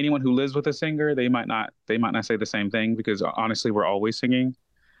granted, anyone who lives with a singer, they might not say the same thing, because honestly, we're always singing.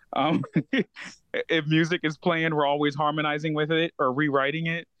 um if music is playing, we're always harmonizing with it or rewriting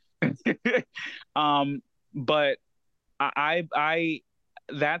it. um but I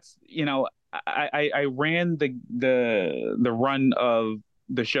that's I ran the run of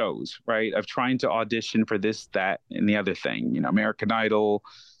the shows, right, of trying to audition for this, that, and the other thing, American Idol,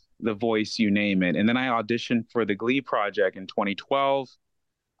 The Voice, you name it. And then I auditioned for the Glee project in 2012,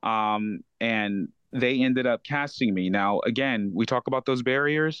 and they ended up casting me. Now, again, we talk about those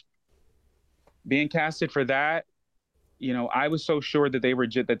barriers. Being casted for that, I was so sure that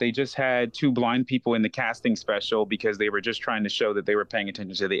that they just had two blind people in the casting special, because they were just trying to show that they were paying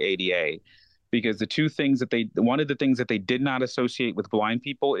attention to the ADA. Because one of the things that they did not associate with blind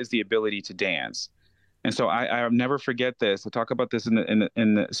people is the ability to dance. And so I'll never forget this. I talk about this in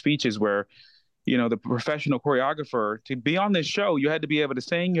the speeches where, the professional choreographer, to be on this show, you had to be able to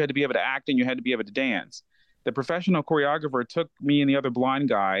sing, you had to be able to act, and you had to be able to dance. The professional choreographer took me and the other blind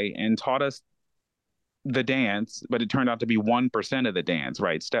guy and taught us the dance, but it turned out to be 1% of the dance,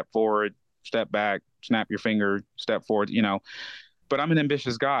 right? Step forward, step back, snap your finger, step forward. But I'm an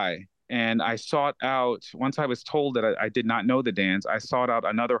ambitious guy. And I sought out, once I was told that I did not know the dance, I sought out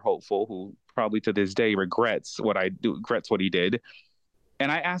another hopeful who probably to this day regrets what he did.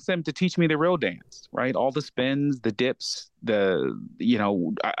 And I asked them to teach me the real dance, right? All the spins, the dips,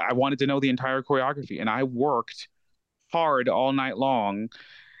 I wanted to know the entire choreography. And I worked hard all night long.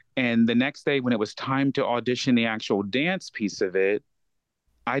 And the next day, when it was time to audition the actual dance piece of it,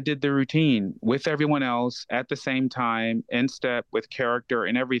 I did the routine with everyone else at the same time, in step, with character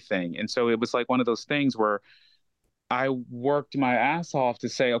and everything. And so it was like one of those things where I worked my ass off to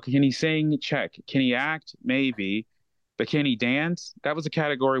say, okay, can he sing? Check. Can he act? Maybe. But can he dance? That was a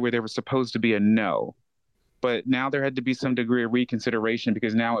category where there was supposed to be a no. But now there had to be some degree of reconsideration,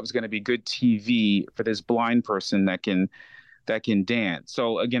 because now it was going to be good TV for this blind person that can dance.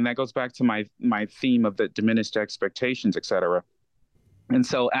 So again, that goes back to my theme of the diminished expectations, et cetera. And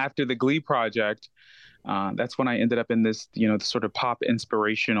so after the Glee project, that's when I ended up in this, the sort of pop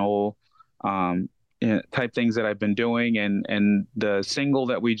inspirational type things that I've been doing. And the single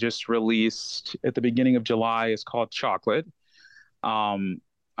that we just released at the beginning of July is called Chocolate. I'll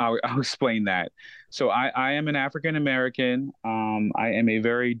explain that. So I am an African American. I am a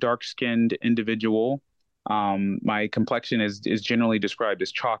very dark-skinned individual. My complexion is generally described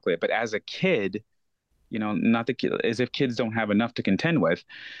as chocolate, but as a kid, not as if kids don't have enough to contend with.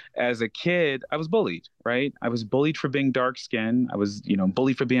 As a kid, I was bullied, right? I was bullied for being dark skinned. I was,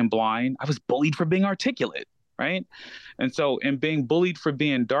 bullied for being blind. I was bullied for being articulate, right? And so, in being bullied for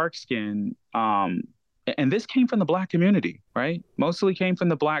being dark skinned, and this came from the Black community, right? Mostly came from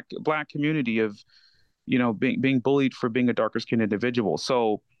the Black community of, being bullied for being a darker skinned individual.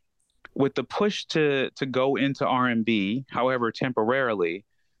 So, with the push to go into R&B, however temporarily,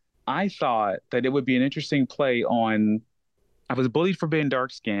 I thought that it would be an interesting play on. I was bullied for being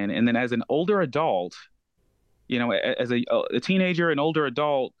dark skinned, and then as an older adult, as a teenager, an older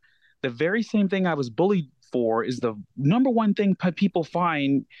adult, the very same thing I was bullied for is the number one thing people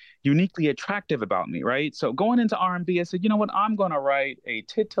find uniquely attractive about me, right? So going into R&B, I said, you know what? I'm going to write a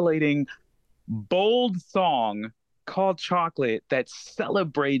titillating, bold song called Chocolate that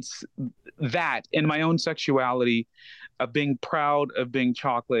celebrates that in my own sexuality, of being proud of being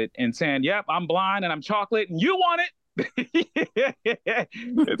chocolate and saying, yep, I'm blind and I'm chocolate and you want it.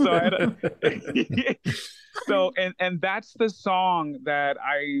 So I had so and that's the song that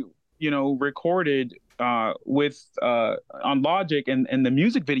I recorded with on Logic, and the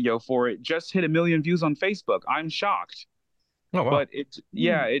music video for it just hit 1 million views on Facebook. I'm shocked. Oh wow. But it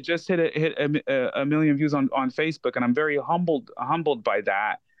just hit a 1 million views on Facebook, and I'm very humbled by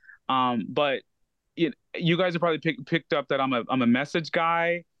that. But you guys have probably picked up that I'm a message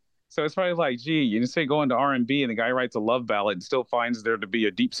guy, so it's probably like, gee, you say go into R&B, and the guy writes a love ballad and still finds there to be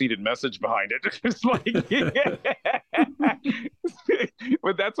a deep-seated message behind it. It's like,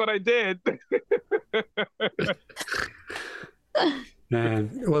 but that's what I did. Man,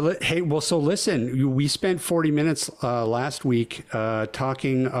 well, hey, so listen, we spent 40 minutes last week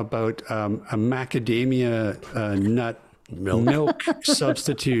talking about a macadamia nut milk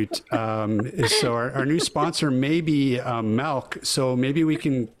substitute. So our new sponsor may be milk. So maybe we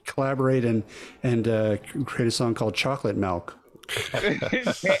can collaborate and create a song called Chocolate Milk.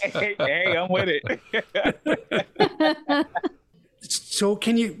 Hey, I'm with it. So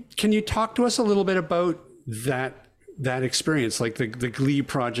can you talk to us a little bit about that experience, like the Glee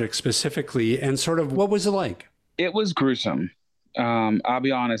project specifically, and sort of what was it like? It was gruesome. I'll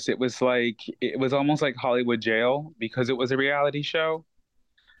be honest. It was almost like Hollywood jail because it was a reality show.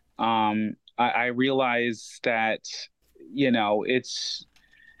 I realized that, it's,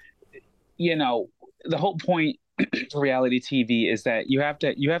 the whole point of reality TV is that you have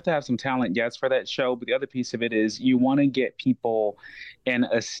to have some talent, yes, for that show. But the other piece of it is you want to get people in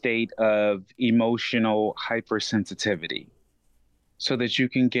a state of emotional hypersensitivity so that you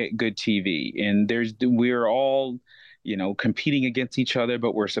can get good TV. And we're all, competing against each other,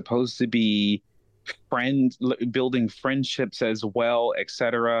 but we're supposed to be building friendships as well,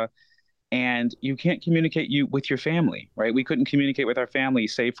 etc. And you can't communicate with your family, right? We couldn't communicate with our family,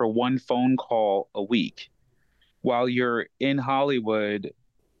 say, for one phone call a week, while you're in Hollywood,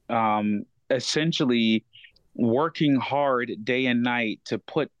 essentially working hard day and night to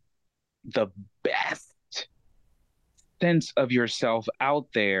put the best sense of yourself out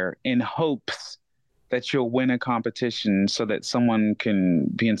there in hopes that you'll win a competition so that someone can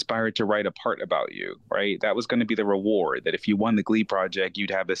be inspired to write a part about you, right? That was going to be the reward, that if you won the Glee project,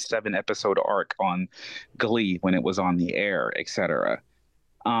 you'd have a 7-episode arc on Glee when it was on the air, etc.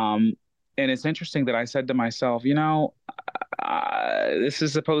 And it's interesting that I said to myself, this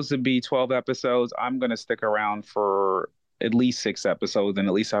is supposed to be 12 episodes. I'm going to stick around for at least 6 episodes, and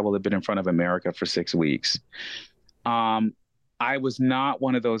at least I will have been in front of America for 6 weeks. I was not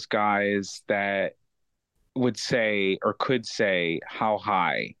one of those guys that would say or could say how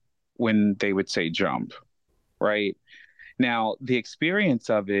high when they would say jump, right? Now, the experience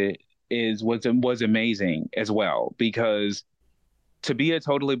of it was amazing as well, because to be a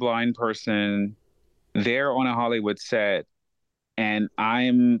totally blind person there on a Hollywood set, and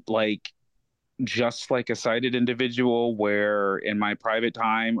I'm just like a sighted individual, where in my private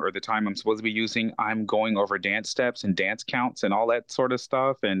time or the time I'm supposed to be using, I'm going over dance steps and dance counts and all that sort of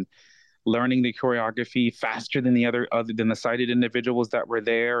stuff, and learning the choreography faster than other than the sighted individuals that were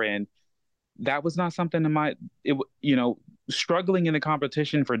there. And that was not something struggling in the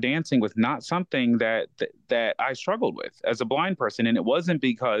competition for dancing was not something that I struggled with as a blind person. And it wasn't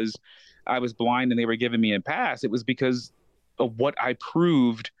because I was blind and they were giving me a pass. It was because of what I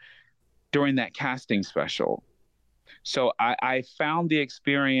proved during that casting special. So I found it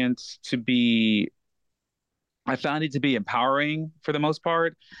to be empowering for the most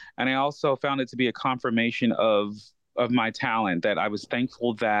part. And I also found it to be a confirmation of my talent, that I was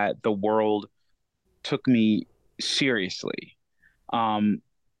thankful that the world took me seriously.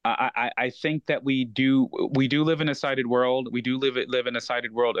 I think that we do live in a sighted world. We do live in a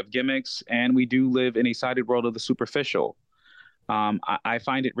sighted world of gimmicks, and we do live in a sighted world of the superficial. I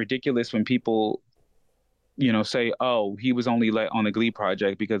find it ridiculous when people, say, "Oh, he was only let on the Glee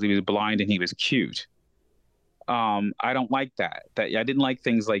project because he was blind and he was cute." I don't like that. I didn't like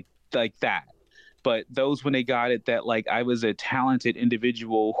things like that. But those, when they got it, that I was a talented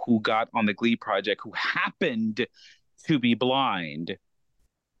individual who got on the Glee project who happened to be blind,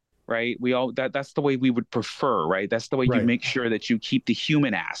 right? That's the way we would prefer, right? That's the way you make sure that you keep the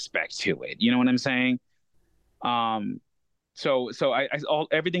human aspect to it. You know what I'm saying? So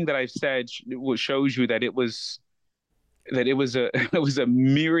everything that I've said shows you that it was a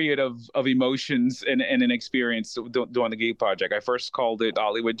myriad of emotions and an experience doing the Glee project. I first called it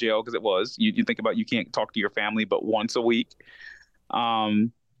Hollywood jail because it was. You think about, you can't talk to your family but once a week,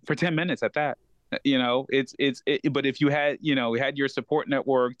 for 10 minutes at that. But if you had your support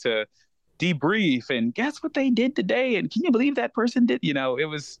network to debrief and guess what they did today, and can you believe that person did, it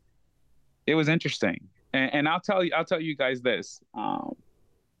was interesting. And I'll tell you guys this. I'll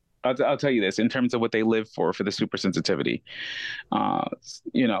tell you this in terms of what they live for the super sensitivity. Uh,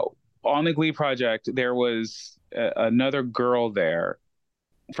 you know, on the Glee project, there was another girl there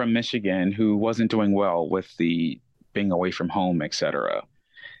from Michigan who wasn't doing well with the being away from home, etc.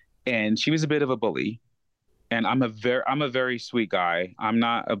 And she was a bit of a bully. And I'm a very sweet guy. I'm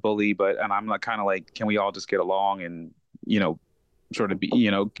not a bully, and I'm like kind of like, can we all just get along and you know, sort of be,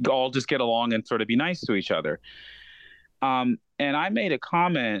 all just get along and sort of be nice to each other. And I made a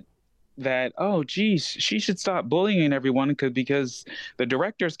comment that, oh, geez, she should stop bullying everyone because the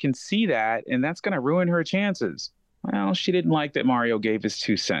directors can see that and that's going to ruin her chances. Well, she didn't like that Mario gave his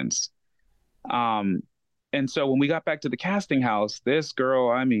 2 cents. Um, and so when we got back to the casting house, this girl,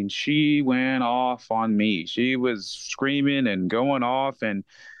 I mean, she went off on me. She was screaming and going off. And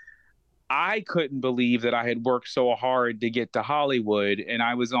I couldn't believe that I had worked so hard to get to Hollywood and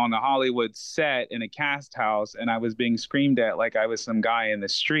I was on the Hollywood set in a cast house and I was being screamed at like I was some guy in the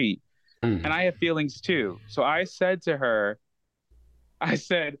street. And I have feelings too. So I said to her, I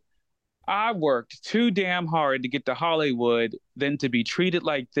said, I worked too damn hard to get to Hollywood than to be treated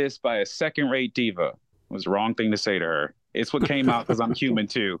like this by a second-rate diva. It was the wrong thing to say to her. It's what came out because I'm human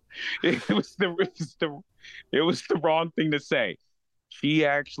too. It was the wrong thing to say. She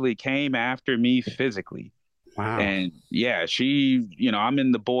actually came after me physically. Wow. And yeah, she, I'm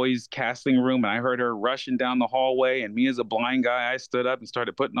in the boys' casting room and I heard her rushing down the hallway. And me as a blind guy, I stood up and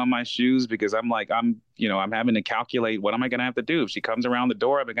started putting on my shoes because I'm like, I'm having to calculate what am I going to have to do? If she comes around the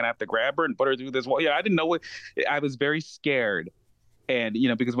door, I'm going to have to grab her and put her through this wall. Yeah, I didn't know what, I was very scared. And,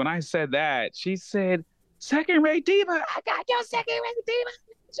 because when I said that, she said, second-rate diva, I got your second-rate diva.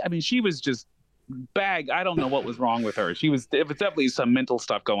 I mean, she was just I don't know what was wrong with her. It was definitely some mental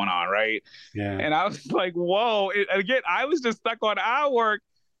stuff going on, right? Yeah. And I was like, whoa. Again, I was just stuck on our work.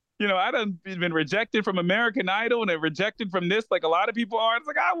 I done been rejected from American Idol and rejected from this like a lot of people are. It's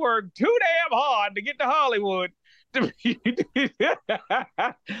like I worked too damn hard to get to Hollywood.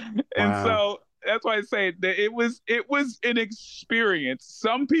 And so that's why I say that it was an experience.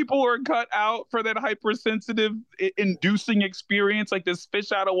 Some people were cut out for that hypersensitive inducing experience, like this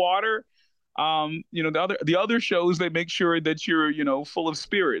fish out of water. The other shows, they make sure that you're full of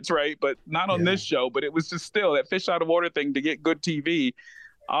spirits, right? But not on this show. But it was just still that fish out of water thing to get good TV.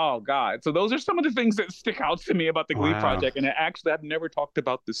 Oh God. So those are some of the things that stick out to me about the Glee project. And actually I've never talked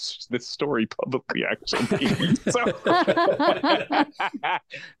about this story publicly, actually.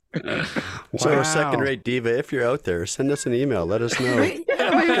 So second-rate diva, if you're out there, send us an email. Let us know.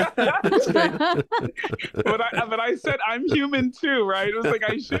 But I said I'm human too, right? It was like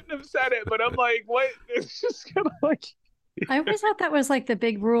I shouldn't have said it, but I'm like, what? It's just kind of like. I always thought that was like the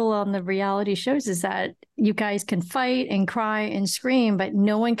big rule on the reality shows is that you guys can fight and cry and scream, but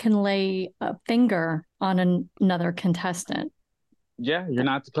no one can lay a finger on another contestant. Yeah, you're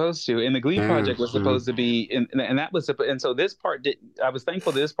not supposed to. And the Glee project was supposed to be, and that was, and so this part didn't. I was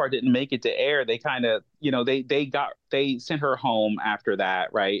thankful this part didn't make it to air. They kind of, they sent her home after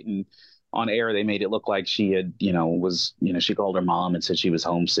that, right? And on air, they made it look like she had, she called her mom and said she was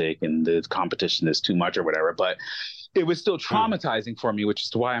homesick and the competition is too much or whatever. But it was still traumatizing for me, which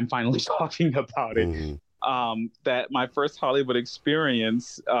is why I'm finally talking about it. Mm-hmm. That my first Hollywood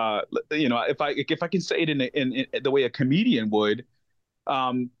experience, if I can say it in the way a comedian would.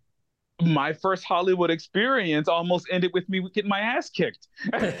 My first Hollywood experience almost ended with me getting my ass kicked.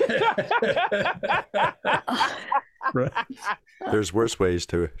 Right. There's worse ways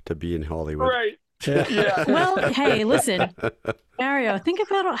to be in Hollywood. Right. Yeah. Well, hey, listen, Mario, think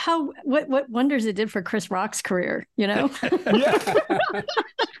about what wonders it did for Chris Rock's career, Yeah.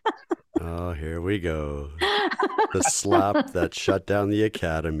 Oh, here we go. The slap that shut down the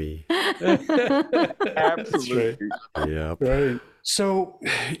Academy. Absolutely. Yep. Right. So,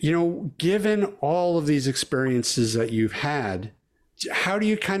 given all of these experiences that you've had, how do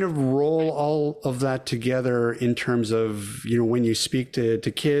you kind of roll all of that together in terms of, when you speak to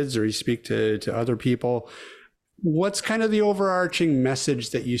kids or you speak to other people? What's kind of the overarching message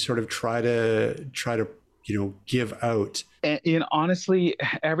that you sort of try to give out? And honestly,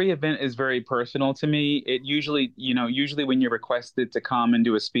 every event is very personal to me. It usually when you're requested to come and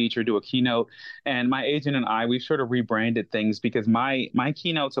do a speech or do a keynote, and my agent and I, we've sort of rebranded things because my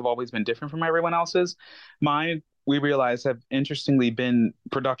keynotes have always been different from everyone else's. Mine, we realize, have interestingly been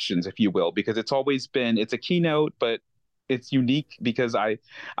productions, if you will, because it's a keynote, but it's unique because I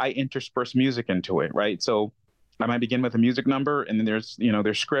intersperse music into it, right? So I might begin with a music number, and then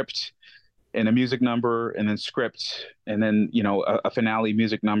there's script, and a music number, and then script, and then a finale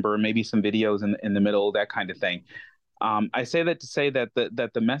music number, maybe some videos in the middle, that kind of thing. I say that to say that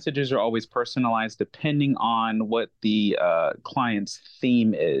the messages are always personalized depending on what the client's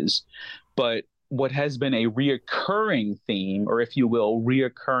theme is. But what has been a reoccurring theme, or if you will,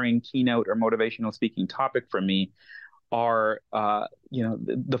 reoccurring keynote or motivational speaking topic for me are,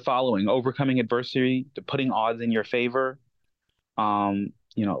 the following: overcoming adversity, to putting odds in your favor,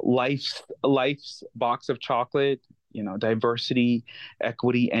 life's box of chocolate, diversity,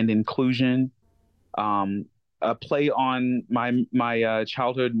 equity, and inclusion. A play on my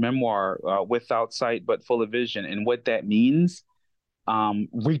childhood memoir, Without Sight but Full of Vision, and what that means.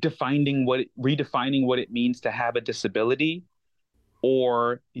 Redefining what it means to have a disability,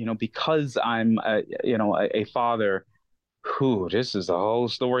 or because I'm a father. Who, this is a whole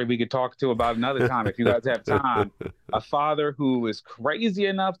story we could talk to about another time if you guys have time. A father who is crazy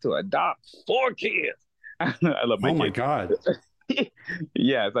enough to adopt 4 kids. I love my Oh my kids. God.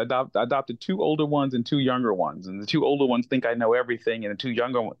 Yes, I adopted 2 older ones and 2 younger ones, and the 2 older ones think I know everything, and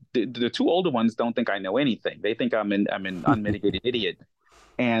the 2 older ones don't think I know anything. They think I'm an unmitigated idiot,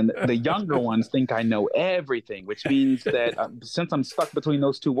 and the younger ones think I know everything, which means that since I'm stuck between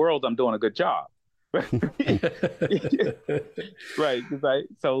those 2 worlds, I'm doing a good job. Right.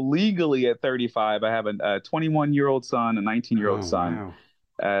 So legally at 35, I have a 21-year-old son, a 19-year-old son. Wow.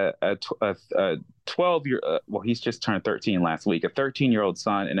 A 12-year, well, he's just turned 13 last week, a 13-year-old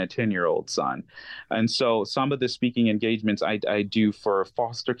son and a 10-year-old son. And so some of the speaking engagements I do for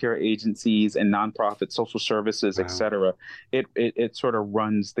foster care agencies and nonprofit social services, Wow. et cetera, it sort of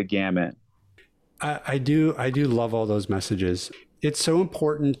runs the gamut. I do love all those messages. It's so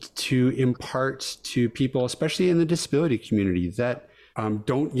important to impart to people, especially in the disability community, that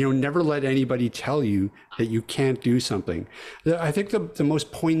never let anybody tell you that you can't do something. I think the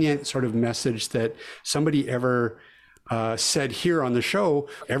most poignant sort of message that somebody ever said here on the show: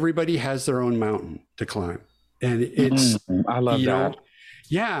 everybody has their own mountain to climb, and it's I love that.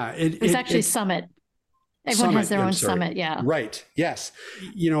 Yeah, it's actually Summit. Everyone has their own summit. Yeah. Right. Yes.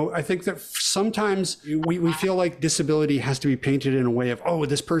 I think that sometimes we feel like disability has to be painted in a way of, oh,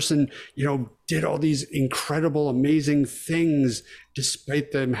 this person, did all these incredible, amazing things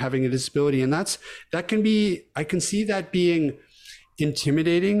despite them having a disability. And I can see that being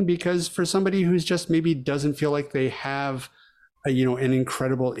intimidating, because for somebody who's just maybe doesn't feel like they have an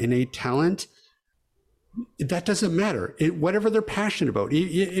incredible innate talent, that doesn't matter. Whatever they're passionate about,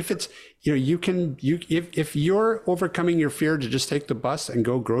 if it's, if you're overcoming your fear to just take the bus and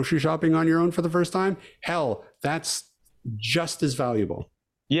go grocery shopping on your own for the first time, hell, that's just as valuable.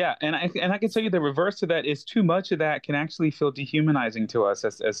 Yeah, and I can tell you the reverse to that is too much of that can actually feel dehumanizing to us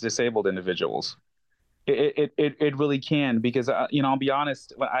as disabled individuals. It really can, because I'll be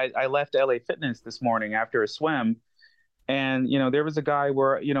honest. I left LA Fitness this morning after a swim. And there was a guy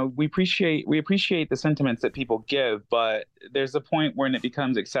where we appreciate the sentiments that people give, but there's a point when it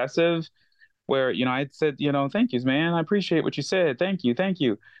becomes excessive, where I said, thank yous, man, I appreciate what you said, thank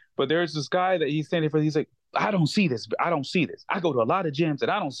you. But there's this guy that he's standing for. He's like, I don't see this. I go to a lot of gyms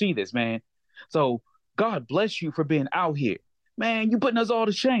and I don't see this, man. So God bless you for being out here, man. You putting us all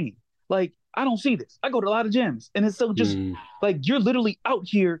to shame. Like, I don't see this. I go to a lot of gyms, and it's so just like, you're literally out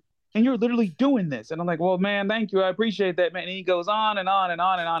here and you're literally doing this. And I'm like, well, man, thank you. I appreciate that, man. And he goes on and on and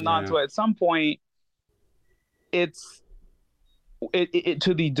on and on and on. So at some point, it's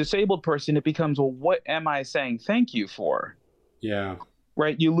to the disabled person, it becomes, well, what am I saying thank you for? Yeah.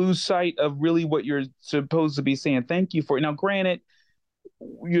 Right. You lose sight of really what you're supposed to be saying thank you for. Now, granted,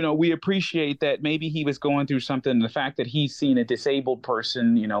 we appreciate that maybe he was going through something. The fact that he's seen a disabled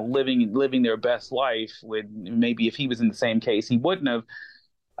person, living their best life, with maybe if he was in the same case, he wouldn't have.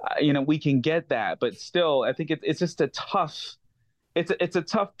 We can get that, but still, I think it's just a tough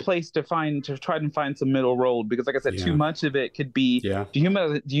place to try and find some middle road, because, like I said, too much of it could be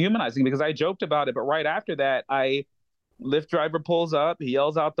dehumanizing. Because I joked about it, but right after that, Lyft driver pulls up, he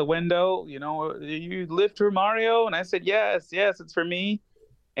yells out the window, you Lyft for Mario? And I said, yes, it's for me.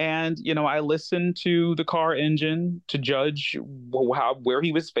 And I listened to the car engine to judge where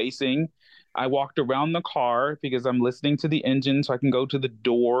he was facing. I walked around the car because I'm listening to the engine, so I can go to the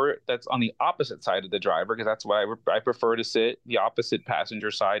door that's on the opposite side of the driver, because that's why I prefer to sit the opposite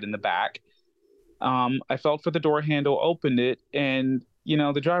passenger side in the back. I felt for the door handle, opened it, and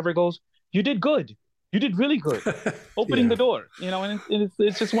the driver goes, "You did good. You did really good opening the door." And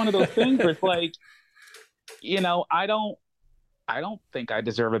it's just one of those things where it's like, I don't think I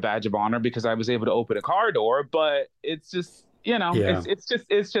deserve a badge of honor because I was able to open a car door, but it's just,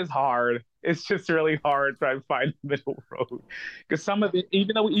 it's just hard. It's just really hard to find the middle road because some of it,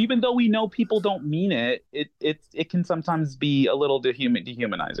 even though we know people don't mean it, it can sometimes be a little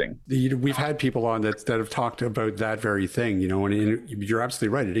dehumanizing. We've had people on that have talked about that very thing, and you're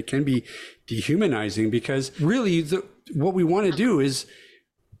absolutely right. It can be dehumanizing because really what we want to do is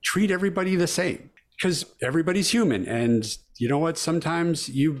treat everybody the same because everybody's human. And you know what? Sometimes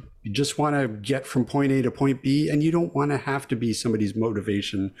you just want to get from point A to point B, and you don't want to have to be somebody's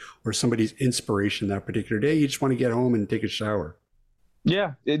motivation or somebody's inspiration that particular day. You just want to get home and take a shower.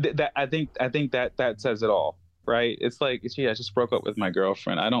 Yeah, I think that says it all, right? It's like, gee, I just broke up with my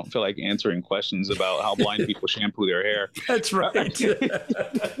girlfriend. I don't feel like answering questions about how blind people shampoo their hair. That's right. That's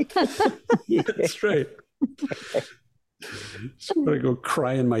right. Just want to go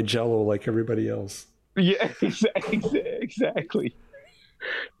cry in my Jello like everybody else. Yeah, exactly.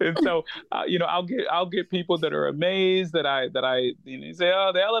 And so, I'll get people that are amazed that I say,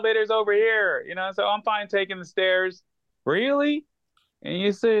 oh, the elevator's over here, so I'm fine taking the stairs. Really? And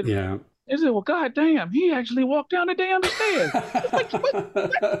you said, yeah. You said, well, God damn, he actually walked down the damn stairs. It's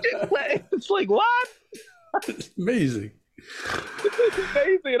like, what? It's like, what? It's amazing. It's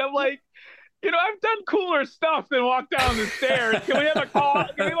amazing. And I'm like, I've done cooler stuff than walk down the stairs. Can we have a call?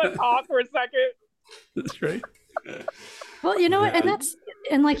 Can we talk for a second? That's right. Well, you know what?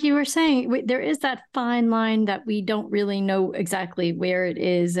 And like you were saying, there is that fine line that we don't really know exactly where it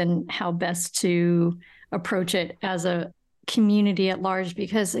is and how best to approach it as a community at large,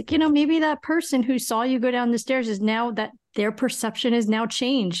 because maybe that person who saw you go down the stairs is now that their perception is now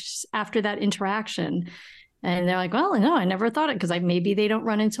changed after that interaction. And they're like, well, no, I never thought it because maybe they don't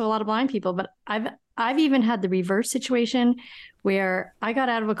run into a lot of blind people. But I've even had the reverse situation where I got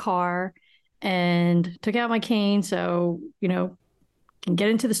out of a car and took out my cane so, can get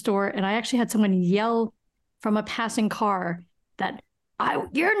into the store. And I actually had someone yell from a passing car that,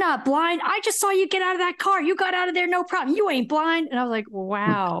 you're not blind. I just saw you get out of that car. You got out of there, no problem. You ain't blind. And I was like,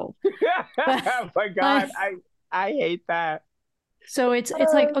 wow. Oh my God, I hate that. So it's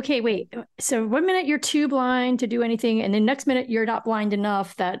like, okay, wait. So 1 minute you're too blind to do anything, and then next minute you're not blind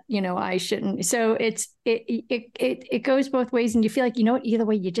enough that I shouldn't. So it goes both ways, and you feel like either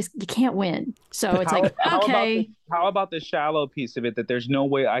way you can't win. So it's okay. How about the shallow piece of it that there's no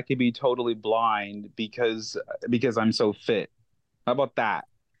way I could be totally blind because I'm so fit? How about that?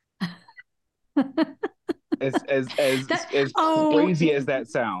 as crazy as that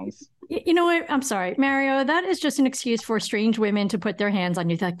sounds. You know what? I'm sorry, Mario. That is just an excuse for strange women to put their hands on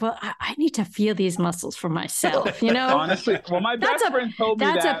you. They're like, well, I need to feel these muscles for myself. Honestly, well, my best friend told me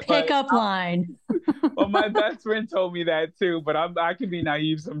that. That's a pickup line. Well, my best friend told me that too, but I can be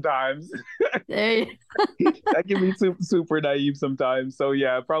naive sometimes. I can be super naive sometimes. So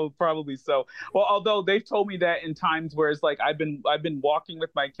yeah, probably so. Well, although they've told me that in times where it's like I've been walking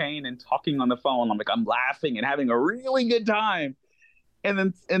with my cane and talking on the phone. I'm laughing and having a really good time.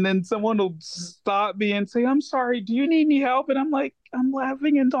 And then someone will stop me and say, I'm sorry, do you need any help? And I'm like, I'm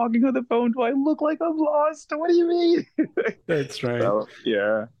laughing and talking on the phone. Do I look like I'm lost? What do you mean? That's right. So,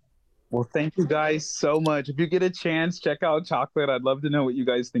 yeah. Well, thank you guys so much. If you get a chance, check out Chocolate. I'd love to know what you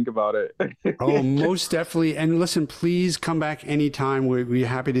guys think about it. Oh, most definitely. And listen, please come back anytime. We'd be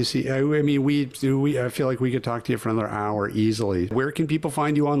happy to see. I mean, I feel like we could talk to you for another hour easily. Where can people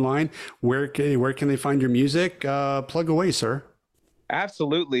find you online? Where can they find your music? Plug away, sir.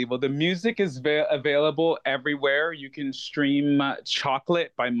 Absolutely. Well, the music is available everywhere. You can stream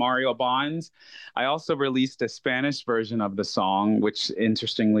Chocolate by Mario Bonds. I also released a Spanish version of the song, which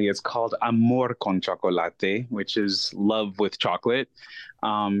interestingly is called Amor con Chocolate, which is love with chocolate.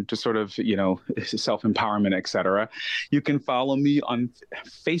 Just sort of, self-empowerment, etc. You can follow me on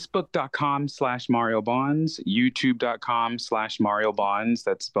facebook.com/Mario Bonds, youtube.com/Mario Bonds.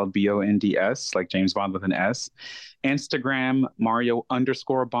 That's spelled Bonds, like James Bond with an S. Instagram,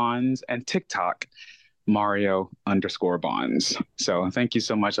 Mario_Bonds, and TikTok, Mario_Bonds. So thank you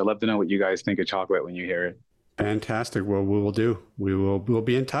so much. I'd love to know what you guys think of Chocolate when you hear it. Fantastic. Well, we will do. We'll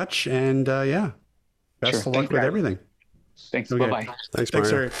be in touch. And best of luck with everything. Thanks. Okay. Bye-bye. Thanks,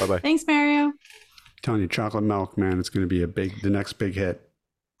 Mario. Bye-bye. Thanks, Mario. I'm telling you, chocolate milk, man, it's going to be the next big hit.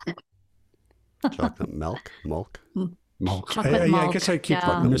 Chocolate milk? Milk. Chocolate milk. I guess I keep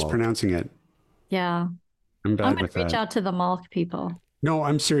mispronouncing it. Yeah. I'm bad with that. Reach out to the milk people. No,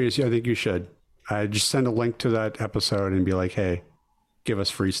 I'm serious. Yeah, I think you should. Just send a link to that episode and be like, hey, give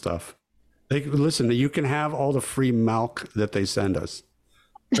us free stuff. Listen, you can have all the free milk that they send us.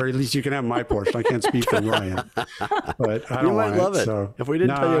 Or at least you can have my portion. I can't speak for Ryan, but I don't want love it. So. If we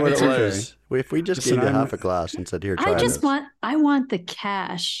didn't tell you what it was, if we just gave you half a glass and said, "Here, try this." I want the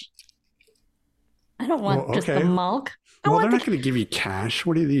cash. I don't want just the milk. Well, they're not going to give you cash.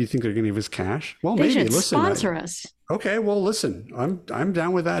 What do you think they're going to give us cash? Well, They maybe. should Listen, sponsor us. okay. Well, listen, I'm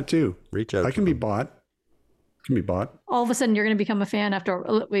down with that too. Reach out. I can be bought. Can be bought. All of a sudden, you're going to become a fan after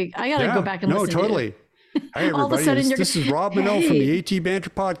a week. I got to go back and listen. totally. Hi, All of a everybody. sudden This is Rob Minot from the AT Banter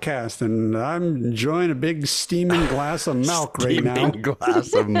podcast, and I'm enjoying a big steaming glass of milk right now. Steaming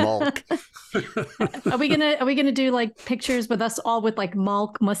glass of milk. Are we gonna do like pictures with us all with like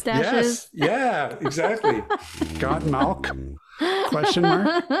milk mustaches? Yes. Yeah. Exactly. Got milk? Question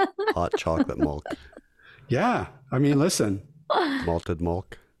mark. Hot chocolate milk. Yeah. I mean, listen. Malted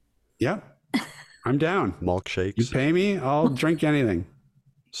milk. Yep. I'm down. Milkshakes. You pay me, I'll drink anything.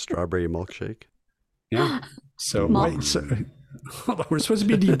 Strawberry milkshake. Yeah. So, Milk. wait, so we're supposed to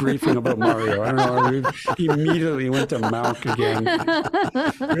be debriefing about Mario. I don't know. We immediately went to milk again.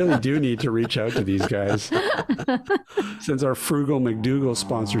 Really do need to reach out to these guys since our Frugal McDougal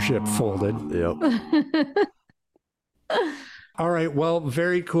sponsorship folded. Yep. All right. Well,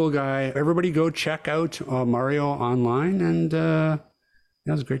 very cool guy. Everybody go check out Mario online. And that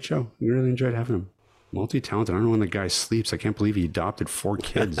was a great show. We really enjoyed having him. Multi-talented. I don't know when the guy sleeps. I can't believe he adopted 4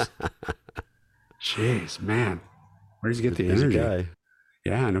 kids. Jeez, man. Where does he get the Busy energy? guy.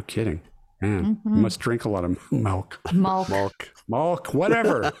 Yeah, no kidding. Man, you must drink a lot of milk. Milk.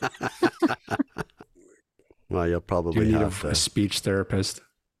 Whatever. Well, you'll Do probably you need have a speech therapist?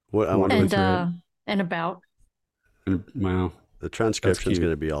 What I want And about. Well, the transcription's cute.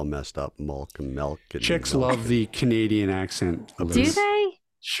 going to be all messed up. Milk and milk. And chicks milk. love the Canadian accent. Do Liz. they?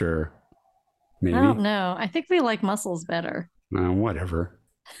 Sure. Maybe. I don't know. I think we like muscles better. Whatever.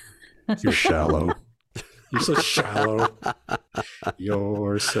 You're shallow. You're so shallow.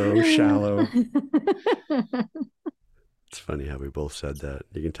 You're so shallow. It's funny how we both said that.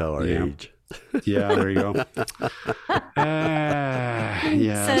 You can tell our Yeah. age. Yeah, there you go.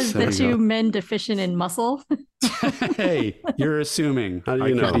 Yeah. Says there the you two go. men deficient in muscle. Hey, you're assuming. How do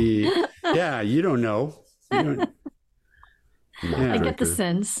you know? Yeah, you don't know. You don't, I get the drinker.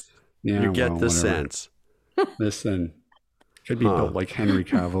 sense. yeah, You get well, the whatever. sense. Listen, could be built like Henry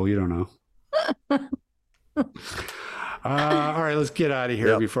Cavill. You don't know. All right, let's get out of here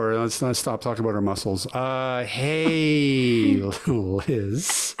Yep. before let's not stop talking about our muscles. Hey,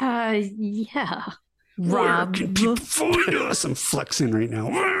 Liz. Yeah. Where Rob. can people find us? I'm flexing right now.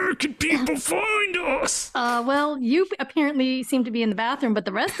 Where can people find us? Well, you apparently seem to be in the bathroom, but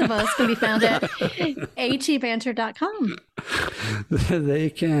the rest of us can be found at atbanter.com. They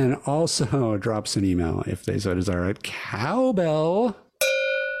can also drop us an email if they so desire at cowbell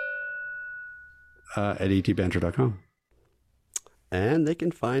at atbanter.com. And they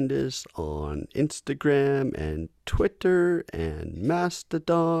can find us on Instagram and Twitter and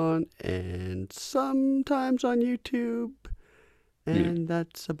Mastodon and sometimes on YouTube. And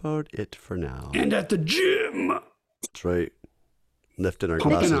that's about it for now. And at the gym. That's right. Lifting our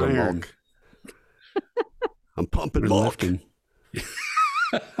Pumping glasses of iron. milk. I'm pumping We're milk. lifting.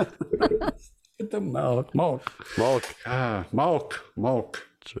 Get the milk. Milk. Milk.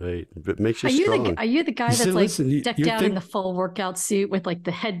 That's right. It makes you Are strong. you the guy You that's said, like listen, decked you out think- in the full workout suit with like the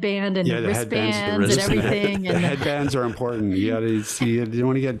headband and Yeah, the wristbands headbands, and everything? The And headbands are important. You gotta see. You don't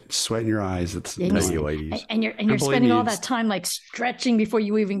want to get sweat in your eyes. It's Yeah, Thank annoying. you, ladies. and you're believe spending me, all it's- that time like stretching before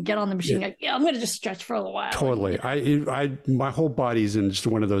you even get on the machine. Like, I'm gonna just stretch for a little while. Totally. My whole body's in just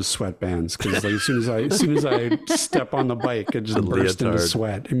one of those sweatbands because like, as soon as I step on the bike, it just The bursts into leotard.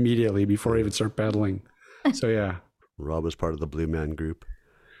 sweat immediately before I even start pedaling. So yeah. Rob was part of the Blue Man Group.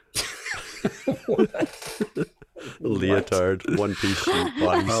 Leotard, one piece suit,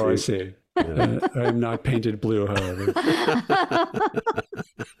 bodysuit. Oh, I see. I'm not painted blue, however.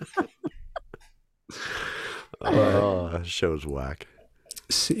 Oh, show's whack.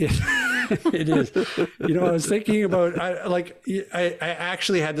 See, it is. You know, I was thinking about. I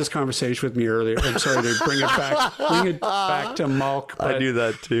actually had this conversation with me earlier. I'm sorry to bring it back to milk. I do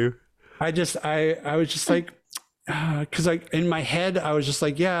that too. I was just like, because in my head I was just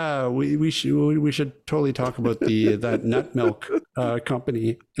like, yeah, we should totally talk about that nut milk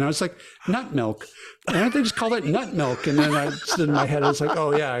company, and I was like, nut milk. Why don't they just call it nut milk? And then I just in my head I was like,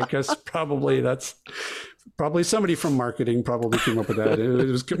 oh yeah, I guess probably somebody from marketing probably came up with that. It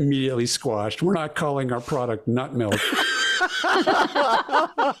was immediately squashed. We're not calling our product nut milk.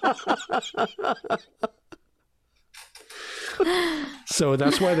 So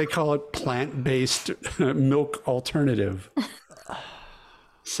that's why they call it plant-based milk alternative.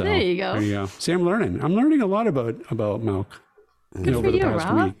 So There you go. There you go. See, I'm learning a lot about milk Good over for the you, past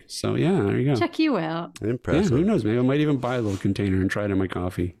Rob. week. So yeah, there you go. Check you out. Yeah, Impressive. who knows? Maybe I might even buy a little container and try it in my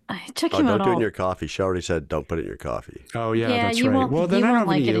coffee. Check Oh, you don't out do it in all. your coffee. She already said don't put it in your coffee. Oh yeah, Yeah, that's you right. won't- Well, then you I don't won't have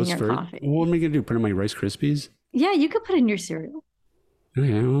like any it in use your for it. coffee. What am I gonna do? Put in my Rice Krispies? Yeah, you could put in your cereal.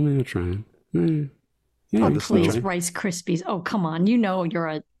 Okay, well, I'm gonna try it. Yeah, Oh, let's please, try. Rice Krispies. Oh, come on. You know you're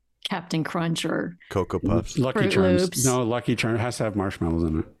a Captain Crunch or Cocoa Puffs. Lucky Fruit Charms. Loops. No, Lucky Charms has to have marshmallows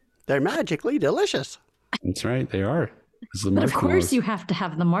in it. They're magically delicious. That's right, they are. It's the But of marshmallows. course you have to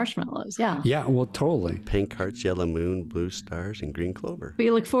have the marshmallows. Yeah. Yeah, well, totally. Pink hearts, yellow moon, blue stars, and green clover. We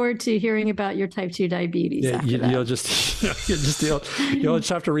look forward to hearing about your type 2 diabetes. Yeah, after that. you'll just you'll just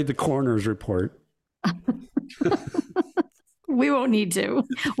have to read the coroner's report. We won't need to.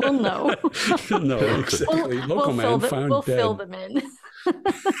 We'll know. No, exactly. Local man found we'll dead. fill them in.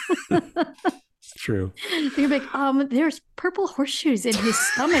 It's true. You're like, there's purple horseshoes in his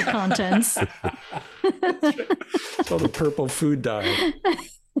stomach contents. It's all the purple food dye.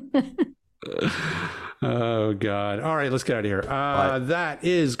 Oh, God. All right, let's get out of here. That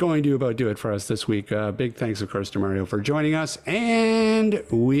is going to about do it for us this week. Big thanks, of course, to Mario for joining us. And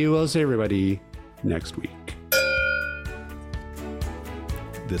we will see everybody next week.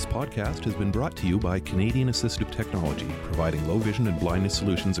 This podcast has been brought to you by Canadian Assistive Technology, providing low vision and blindness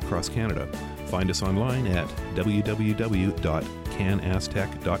solutions across Canada. Find us online at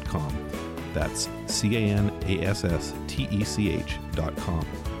www.canastech.com. That's CANASSTECH.com.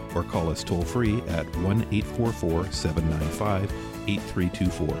 Or call us toll free at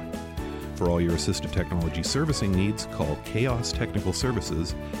 1-844-795-8324. For all your assistive technology servicing needs, call Chaos Technical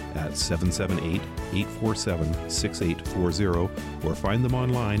Services at 778-847-6840 or find them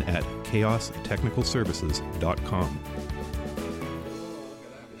online at chaostechnicalservices.com.